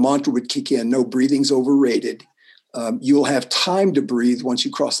so the mantra would kick in, no, breathing's overrated. You'll have time to breathe once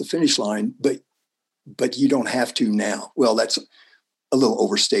you cross the finish line, but you don't have to now. Well, that's a little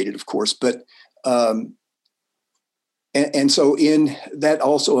overstated, of course, but and so in that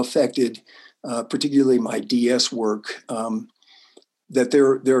also affected particularly my DS work, that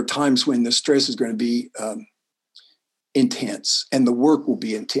there are times when the stress is going to be intense and the work will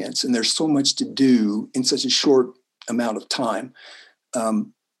be intense. And there's so much to do in such a short amount of time.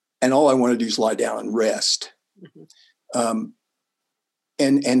 And all I want to do is lie down and rest.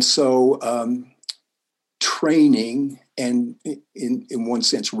 So training and in one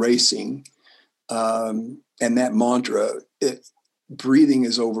sense racing, and that mantra, breathing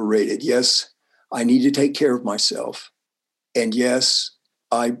is overrated. Yes, I need to take care of myself. And yes,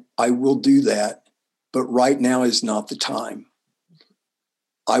 I will do that. But right now is not the time.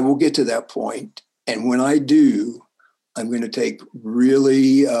 I will get to that point. And when I do, I'm going to take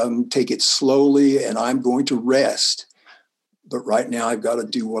it slowly, and I'm going to rest. But right now I've got to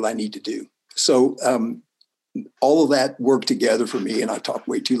do what I need to do. So all of that worked together for me, and I talked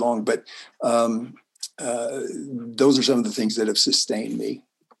way too long, but those are some of the things that have sustained me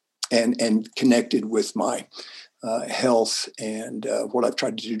and connected with my health and what I've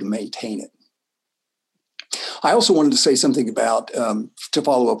tried to do to maintain it. I also wanted to say something about, to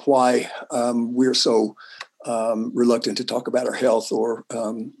follow up, why we're so reluctant to talk about our health,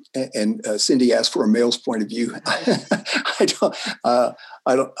 and Cindy asked for a male's point of view.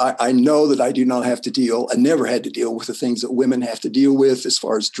 I know that I do not have to deal, I never had to deal with the things that women have to deal with as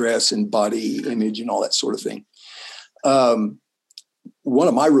far as dress and body image and all that sort of thing. One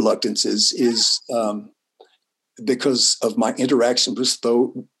of my reluctances is because of my interactions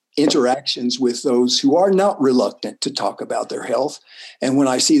with those who are not reluctant to talk about their health. And when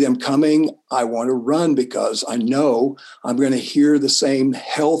I see them coming, I want to run because I know I'm going to hear the same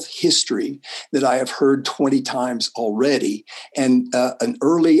health history that I have heard 20 times already, and an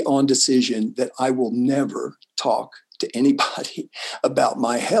early on decision that I will never talk to anybody about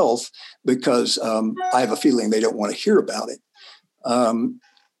my health because I have a feeling they don't want to hear about it.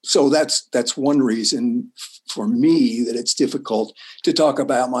 So that's one reason for me that it's difficult to talk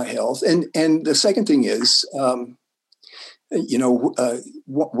about my health. And the second thing is, one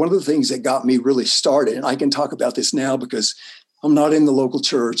of the things that got me really started, and I can talk about this now because I'm not in the local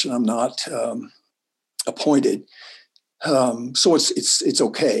church and I'm not appointed, so it's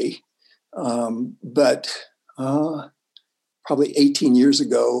okay. But probably 18 years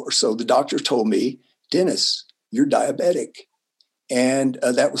ago or so, the doctor told me, "Dennis, you're diabetic." And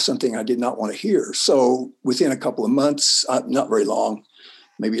that was something I did not want to hear. So within a couple of months, not very long,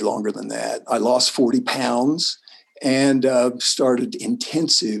 maybe longer than that, I lost 40 pounds and started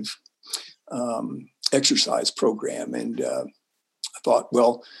intensive exercise program. And I thought,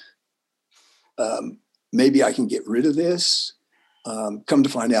 well, maybe I can get rid of this. Come to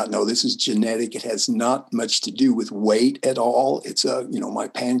find out, no, this is genetic. It has not much to do with weight at all. It's my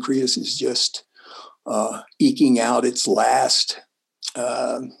pancreas is just eking out its last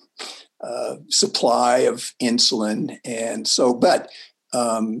supply of insulin. And so, but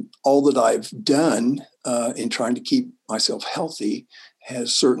all that I've done in trying to keep myself healthy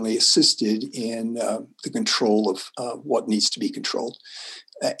has certainly assisted in the control of what needs to be controlled.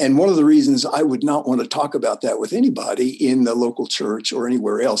 And one of the reasons I would not want to talk about that with anybody in the local church or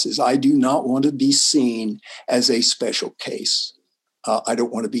anywhere else is I do not want to be seen as a special case. I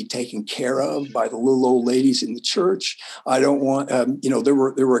don't want to be taken care of by the little old ladies in the church. I don't want, there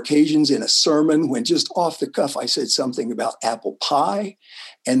were occasions in a sermon when just off the cuff, I said something about apple pie.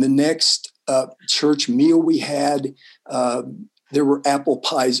 And the next church meal we had, there were apple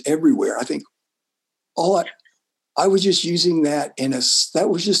pies everywhere. I think I was just using that that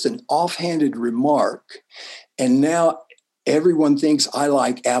was just an offhanded remark. And now everyone thinks I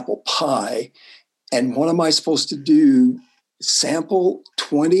like apple pie. And what am I supposed to do? Sample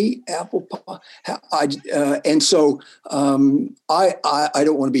 20 apple pie? And so I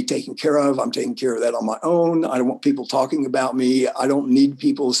don't want to be taken care of. I'm taking care of that on my own. I don't want people talking about me. I don't need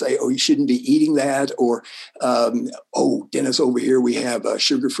people to say, "Oh, you shouldn't be eating that," or "Oh, Dennis, over here we have a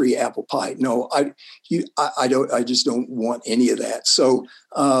sugar-free apple pie." No, I just don't want any of that. So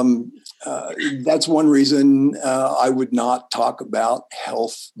that's one reason I would not talk about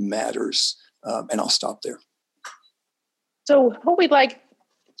health matters, and I'll stop there. So what we'd like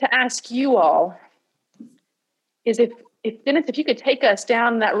to ask you all is if Dennis, if you could take us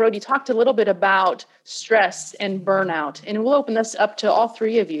down that road. You talked a little bit about stress and burnout, and we'll open this up to all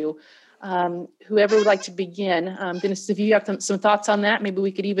three of you. Whoever would like to begin. Dennis, if you have some thoughts on that, maybe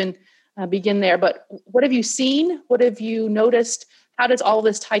we could even begin there. But what have you seen? What have you noticed? How does all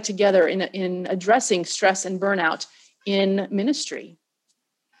this tie together in addressing stress and burnout in ministry?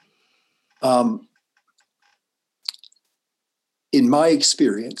 In my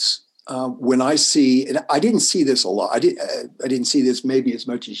experience, when I see, and I didn't see this a lot. I didn't see this maybe as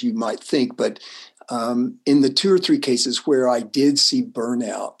much as you might think, but in the 2 or 3 cases where I did see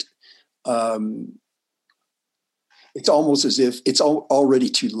burnout, it's almost as if it's already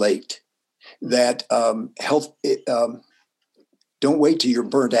too late. that health. Don't wait till you're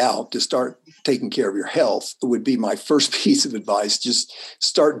burnt out to start taking care of your health. It would be my first piece of advice. Just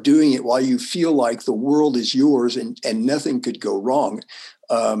start doing it while you feel like the world is yours and nothing could go wrong.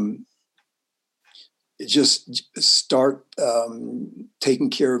 Just start taking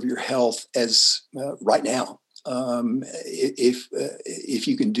care of your health as right now. If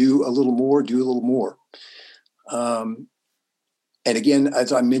you can do a little more, do a little more. And again,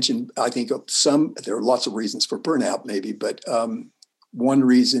 as I mentioned, I think there are lots of reasons for burnout maybe, but one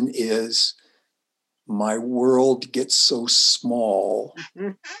reason is my world gets so small.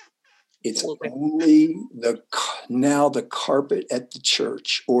 Mm-hmm. It's only now the carpet at the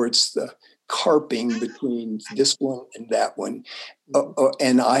church, or it's the carping between this one and that one.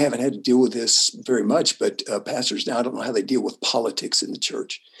 And I haven't had to deal with this very much, but pastors now, I don't know how they deal with politics in the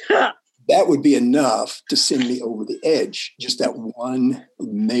church. That would be enough to send me over the edge, just that one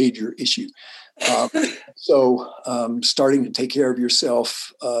major issue. So starting to take care of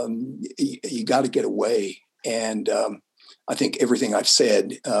yourself, you got to get away. And I think everything I've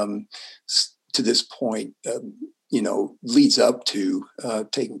said to this point, leads up to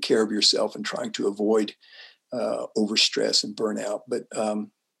taking care of yourself and trying to avoid overstress and burnout. But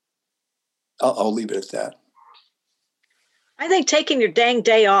I'll leave it at that. I think taking your dang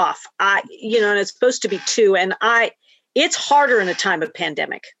day off, and it's supposed to be 2, and it's harder in a time of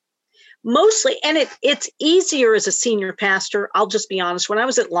pandemic. Mostly, and it's easier as a senior pastor. I'll just be honest. When I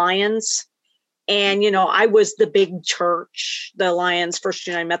was at Lions, and I was the big church, the Lions First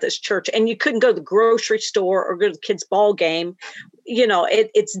United Methodist Church, and you couldn't go to the grocery store or go to the kids' ball game.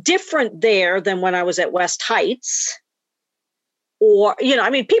 It's different there than when I was at West Heights. Or,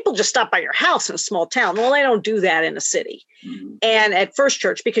 people just stop by your house in a small town. Well, they don't do that in a city. Mm-hmm. And at First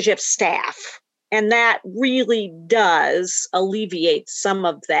Church, because you have staff. And that really does alleviate some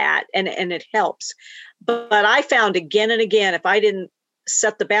of that. And it helps. But I found again and again, if I didn't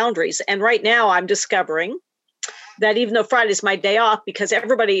set the boundaries, and right now I'm discovering that even though Friday's my day off, because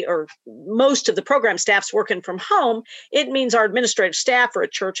everybody or most of the program staff's working from home, it means our administrative staff are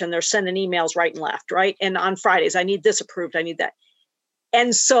at church and they're sending emails right and left, right? And on Fridays, I need this approved, I need that.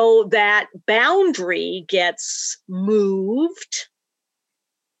 And so that boundary gets moved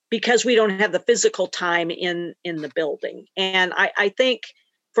because we don't have the physical time in the building. And I think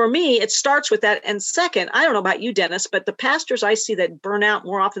for me, it starts with that. And second, I don't know about you, Dennis, but the pastors I see that burn out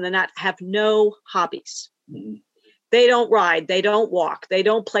more often than not have no hobbies. Mm-hmm. They don't ride, they don't walk, they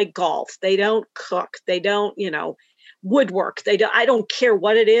don't play golf, they don't cook, they don't, woodwork. I don't care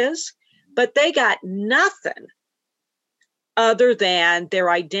what it is, but they got nothing other than their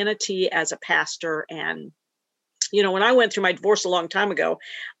identity as a pastor. And, when I went through my divorce a long time ago,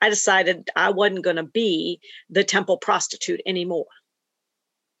 I decided I wasn't going to be the temple prostitute anymore.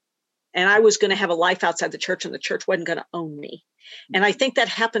 And I was going to have a life outside the church, and the church wasn't going to own me. And I think that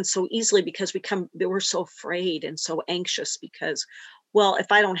happens so easily because we're so afraid and so anxious because, well,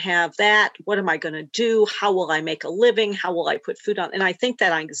 if I don't have that, what am I going to do? How will I make a living? How will I put food on? And I think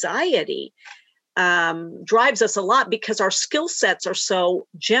that anxiety drives us a lot because our skill sets are so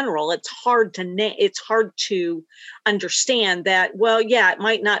general. It's hard to understand that, well, yeah, it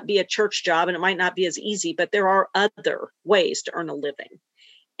might not be a church job and it might not be as easy, but there are other ways to earn a living.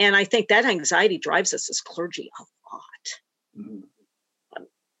 And I think that anxiety drives us as clergy a lot. Mm-hmm.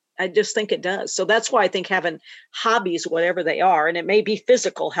 I just think it does. So that's why I think having hobbies, whatever they are, and it may be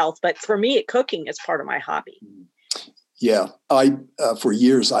physical health, but for me, cooking is part of my hobby. Yeah. For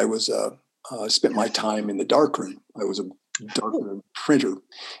years, I was spent my time in the darkroom. I was a darkroom printer.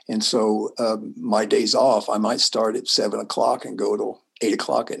 And so my days off, I might start at 7:00 and go till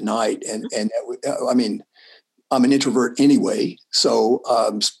 8:00 at night. And I'm an introvert anyway. So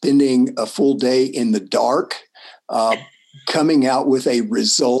spending a full day in the dark, coming out with a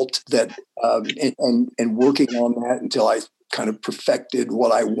result that, and working on that until I kind of perfected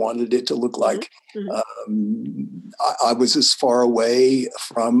what I wanted it to look like. Mm-hmm. I was as far away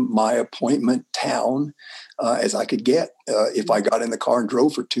from my appointment town as I could get. If I got in the car and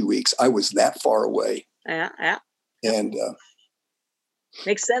drove for 2 weeks, I was that far away. Yeah. And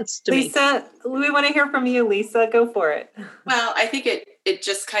makes sense to me. Lisa, we want to hear from you. Lisa, go for it. Well, I think it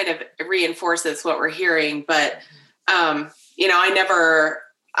just kind of reinforces what we're hearing. But,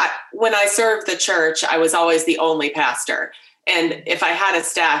 when I served the church, I was always the only pastor. And if I had a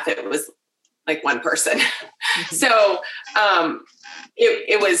staff, it was like one person. So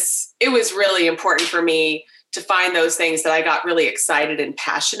it was really important for me to find those things that I got really excited and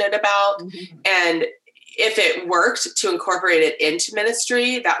passionate about. Mm-hmm. And if it worked to incorporate it into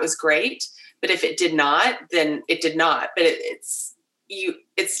ministry, that was great. But if it did not, then it did not. But it's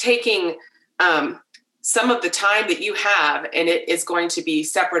taking some of the time that you have, and it is going to be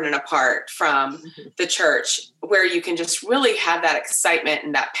separate and apart from the church, where you can just really have that excitement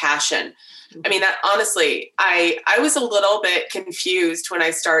and that passion. I mean, that honestly, I was a little bit confused when I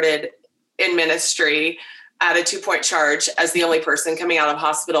started in ministry at a 2-point charge as the only person coming out of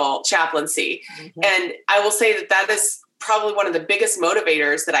hospital chaplaincy. And I will say that is probably one of the biggest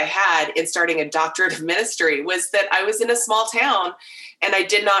motivators that I had in starting a doctorate of ministry, was that I was in a small town and I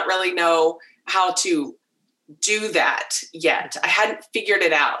did not really know how to do that yet. I hadn't figured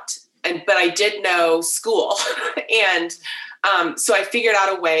it out, but I did know school. And so I figured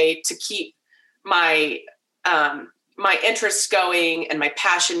out a way to keep my interests going and my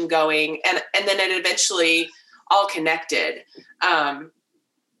passion going. And then it eventually all connected.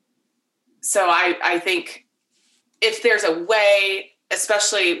 So I think if there's a way,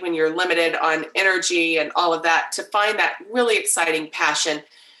 especially when you're limited on energy and all of that, to find that really exciting passion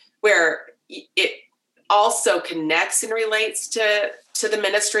where it also connects and relates to the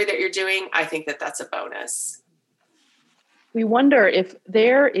ministry that you're doing, I think that's a bonus. We wonder if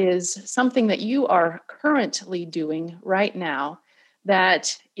there is something that you are currently doing right now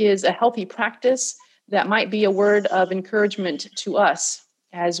that is a healthy practice that might be a word of encouragement to us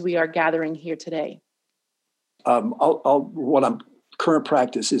as we are gathering here today. Current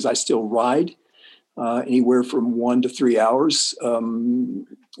practice is I still ride anywhere from 1 to 3 hours,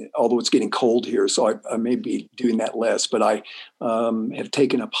 although it's getting cold here, so I may be doing that less, but I have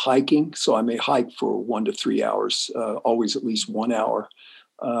taken up hiking, so I may hike for 1 to 3 hours, always at least 1 hour,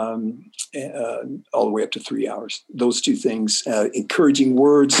 all the way up to 3 hours. Those two things, encouraging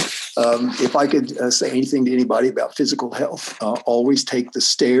words. If I could say anything to anybody about physical health, always take the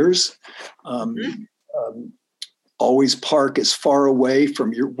stairs. Always park as far away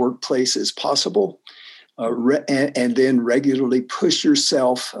from your workplace as possible, and then regularly push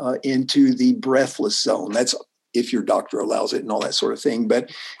yourself into the breathless zone. That's if your doctor allows it and all that sort of thing.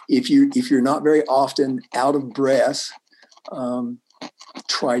 But if you're not very often out of breath,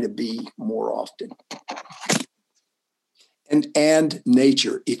 try to be more often. And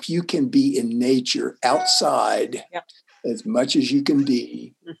nature. If you can be in nature outside as much as you can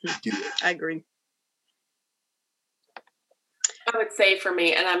be, do it. I agree. I would say for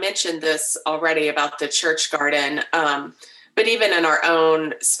me, and I mentioned this already about the church garden, but even in our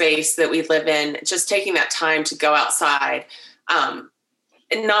own space that we live in, just taking that time to go outside, and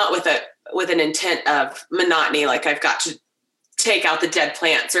not with an intent of monotony, like I've got to take out the dead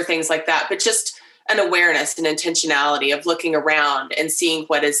plants or things like that, but just an awareness and intentionality of looking around and seeing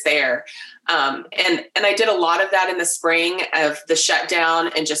what is there. And I did a lot of that in the spring of the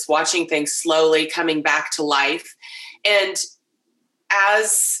shutdown and just watching things slowly coming back to life. And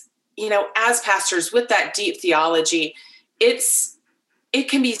as pastors with that deep theology, it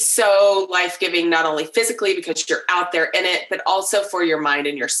can be so life-giving, not only physically because you're out there in it, but also for your mind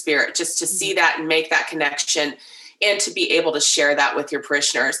and your spirit, just to see that and make that connection and to be able to share that with your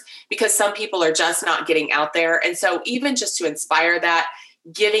parishioners, because some people are just not getting out there. And so even just to inspire that,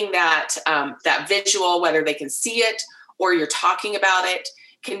 giving that visual, whether they can see it or you're talking about it,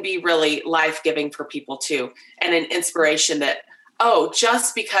 can be really life-giving for people too. And an inspiration that,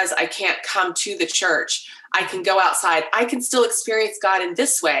 just because I can't come to the church, I can go outside. I can still experience God in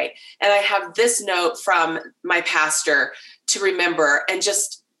this way. And I have this note from my pastor to remember. And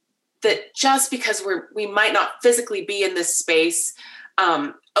just because we might not physically be in this space,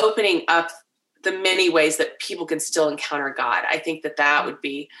 opening up the many ways that people can still encounter God. I think that would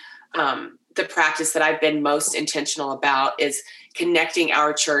be the practice that I've been most intentional about, is connecting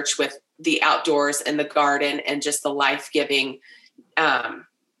our church with the outdoors and the garden and just the life-giving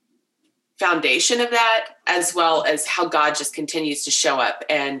foundation of that, as well as how God just continues to show up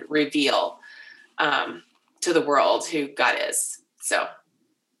and reveal to the world who God is. So.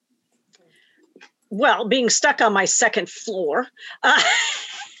 Well, being stuck on my second floor,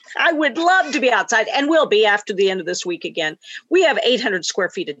 I would love to be outside, and will be after the end of this week again. We have 800 square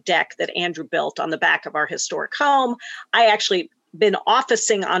feet of deck that Andrew built on the back of our historic home. I actually been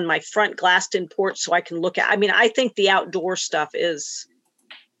officing on my front glassed-in porch so I can look at. I think the outdoor stuff is,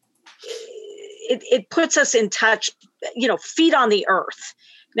 it puts us in touch, feet on the earth.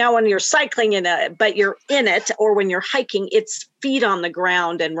 Now, when you're cycling but you're in it, or when you're hiking, it's feet on the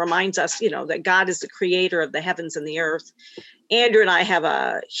ground and reminds us, that God is the creator of the heavens and the earth. Andrew and I have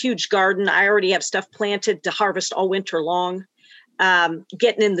a huge garden. I already have stuff planted to harvest all winter long,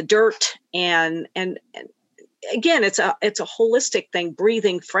 getting in the dirt. And again, it's a holistic thing,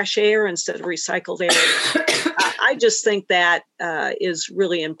 breathing fresh air instead of recycled air. I just think that is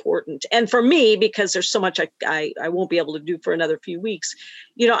really important. And for me, because there's so much I won't be able to do for another few weeks,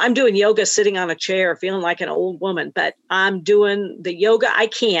 I'm doing yoga sitting on a chair, feeling like an old woman, but I'm doing the yoga I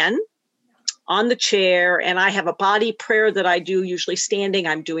can on the chair. And I have a body prayer that I do usually standing.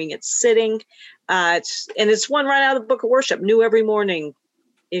 I'm doing it sitting. It's one right out of the Book of Worship. New every morning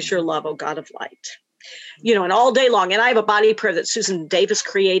is your love, O God of light. And all day long. And I have a body prayer that Susan Davis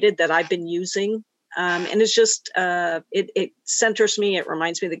created that I've been using. And it's just, it centers me. It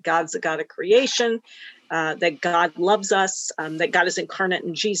reminds me that God's the God of creation, that God loves us, that God is incarnate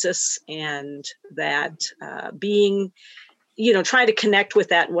in Jesus, and that being, trying to connect with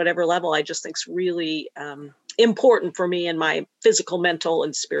that in whatever level, I just think is really important for me in my physical, mental,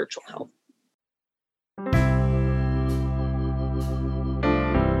 and spiritual health.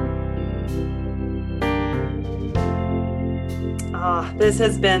 This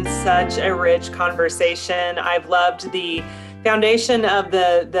has been such a rich conversation. I've loved the foundation of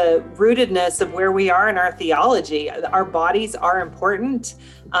the rootedness of where we are in our theology. Our bodies are important,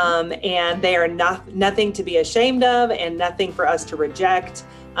 and they are nothing to be ashamed of and nothing for us to reject.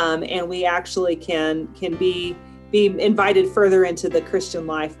 And we actually can be invited further into the Christian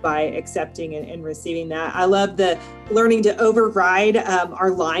life by accepting and receiving that. I love the learning to override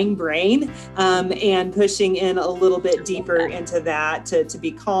our lying brain and pushing in a little bit deeper into that to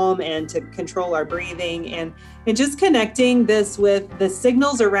be calm and to control our breathing and just connecting this with the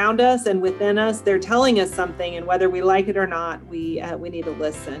signals around us and within us. They're telling us something, and whether we like it or not, we need to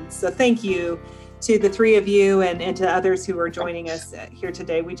listen. So thank you to the three of you and to others who are joining us here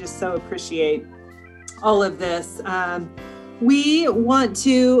today. We just so appreciate all of this. We want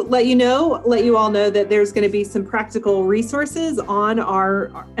to let you all know that there's going to be some practical resources on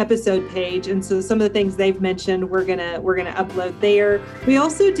our episode page. And so some of the things they've mentioned, we're going to upload there. We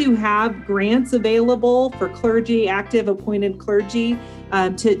also do have grants available for clergy, active appointed clergy,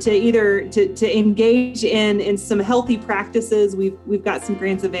 to engage in some healthy practices. We've got some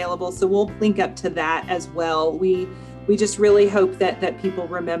grants available, so we'll link up to that as well. We just really hope that people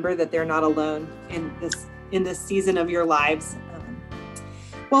remember that they're not alone in this season of your lives.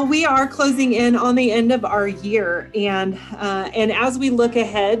 Well, we are closing in on the end of our year, and as we look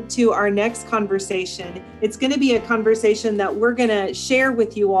ahead to our next conversation, it's going to be a conversation that we're going to share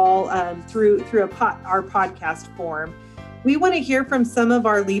with you all through our podcast form. We want to hear from some of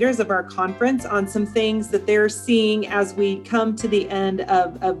our leaders of our conference on some things that they're seeing as we come to the end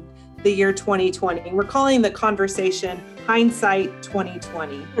of the year 2020. We're calling the conversation Hindsight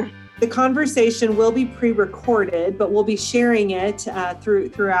 2020. The conversation will be pre-recorded, but we'll be sharing it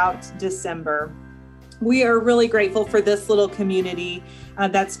throughout December. We are really grateful for this little community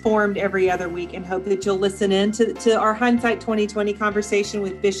that's formed every other week, and hope that you'll listen in to our Hindsight 2020 conversation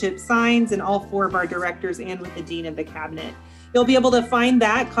with Bishop Sines and all four of our directors and with the Dean of the Cabinet. You'll be able to find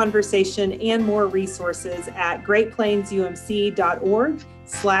that conversation and more resources at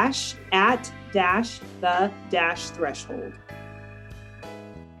greatplainsumc.org/@-the-threshold.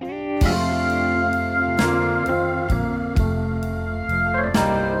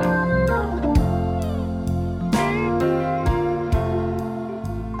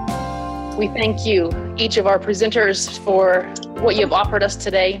 We thank you, each of our presenters, for what you have offered us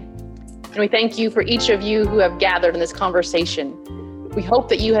today. And we thank you for each of you who have gathered in this conversation. We hope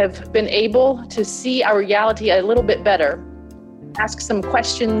that you have been able to see our reality a little bit better, ask some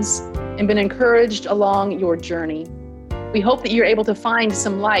questions, and been encouraged along your journey. We hope that you're able to find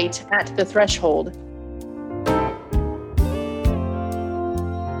some light at the threshold.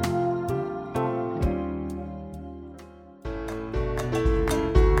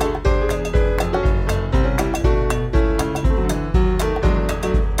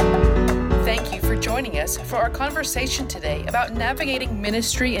 For our conversation today about navigating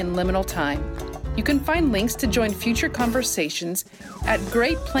ministry in liminal time. You can find links to join future conversations at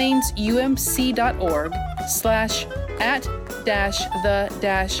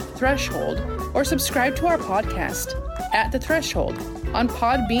greatplainsumc.org/@-the-threshold, or subscribe to our podcast, At the Threshold, on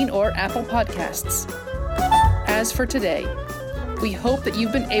Podbean or Apple Podcasts. As for today, we hope that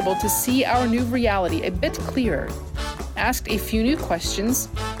you've been able to see our new reality a bit clearer, asked a few new questions,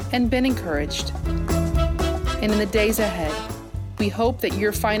 and been encouraged. And in the days ahead, we hope that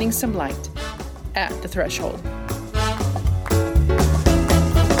you're finding some light at the threshold.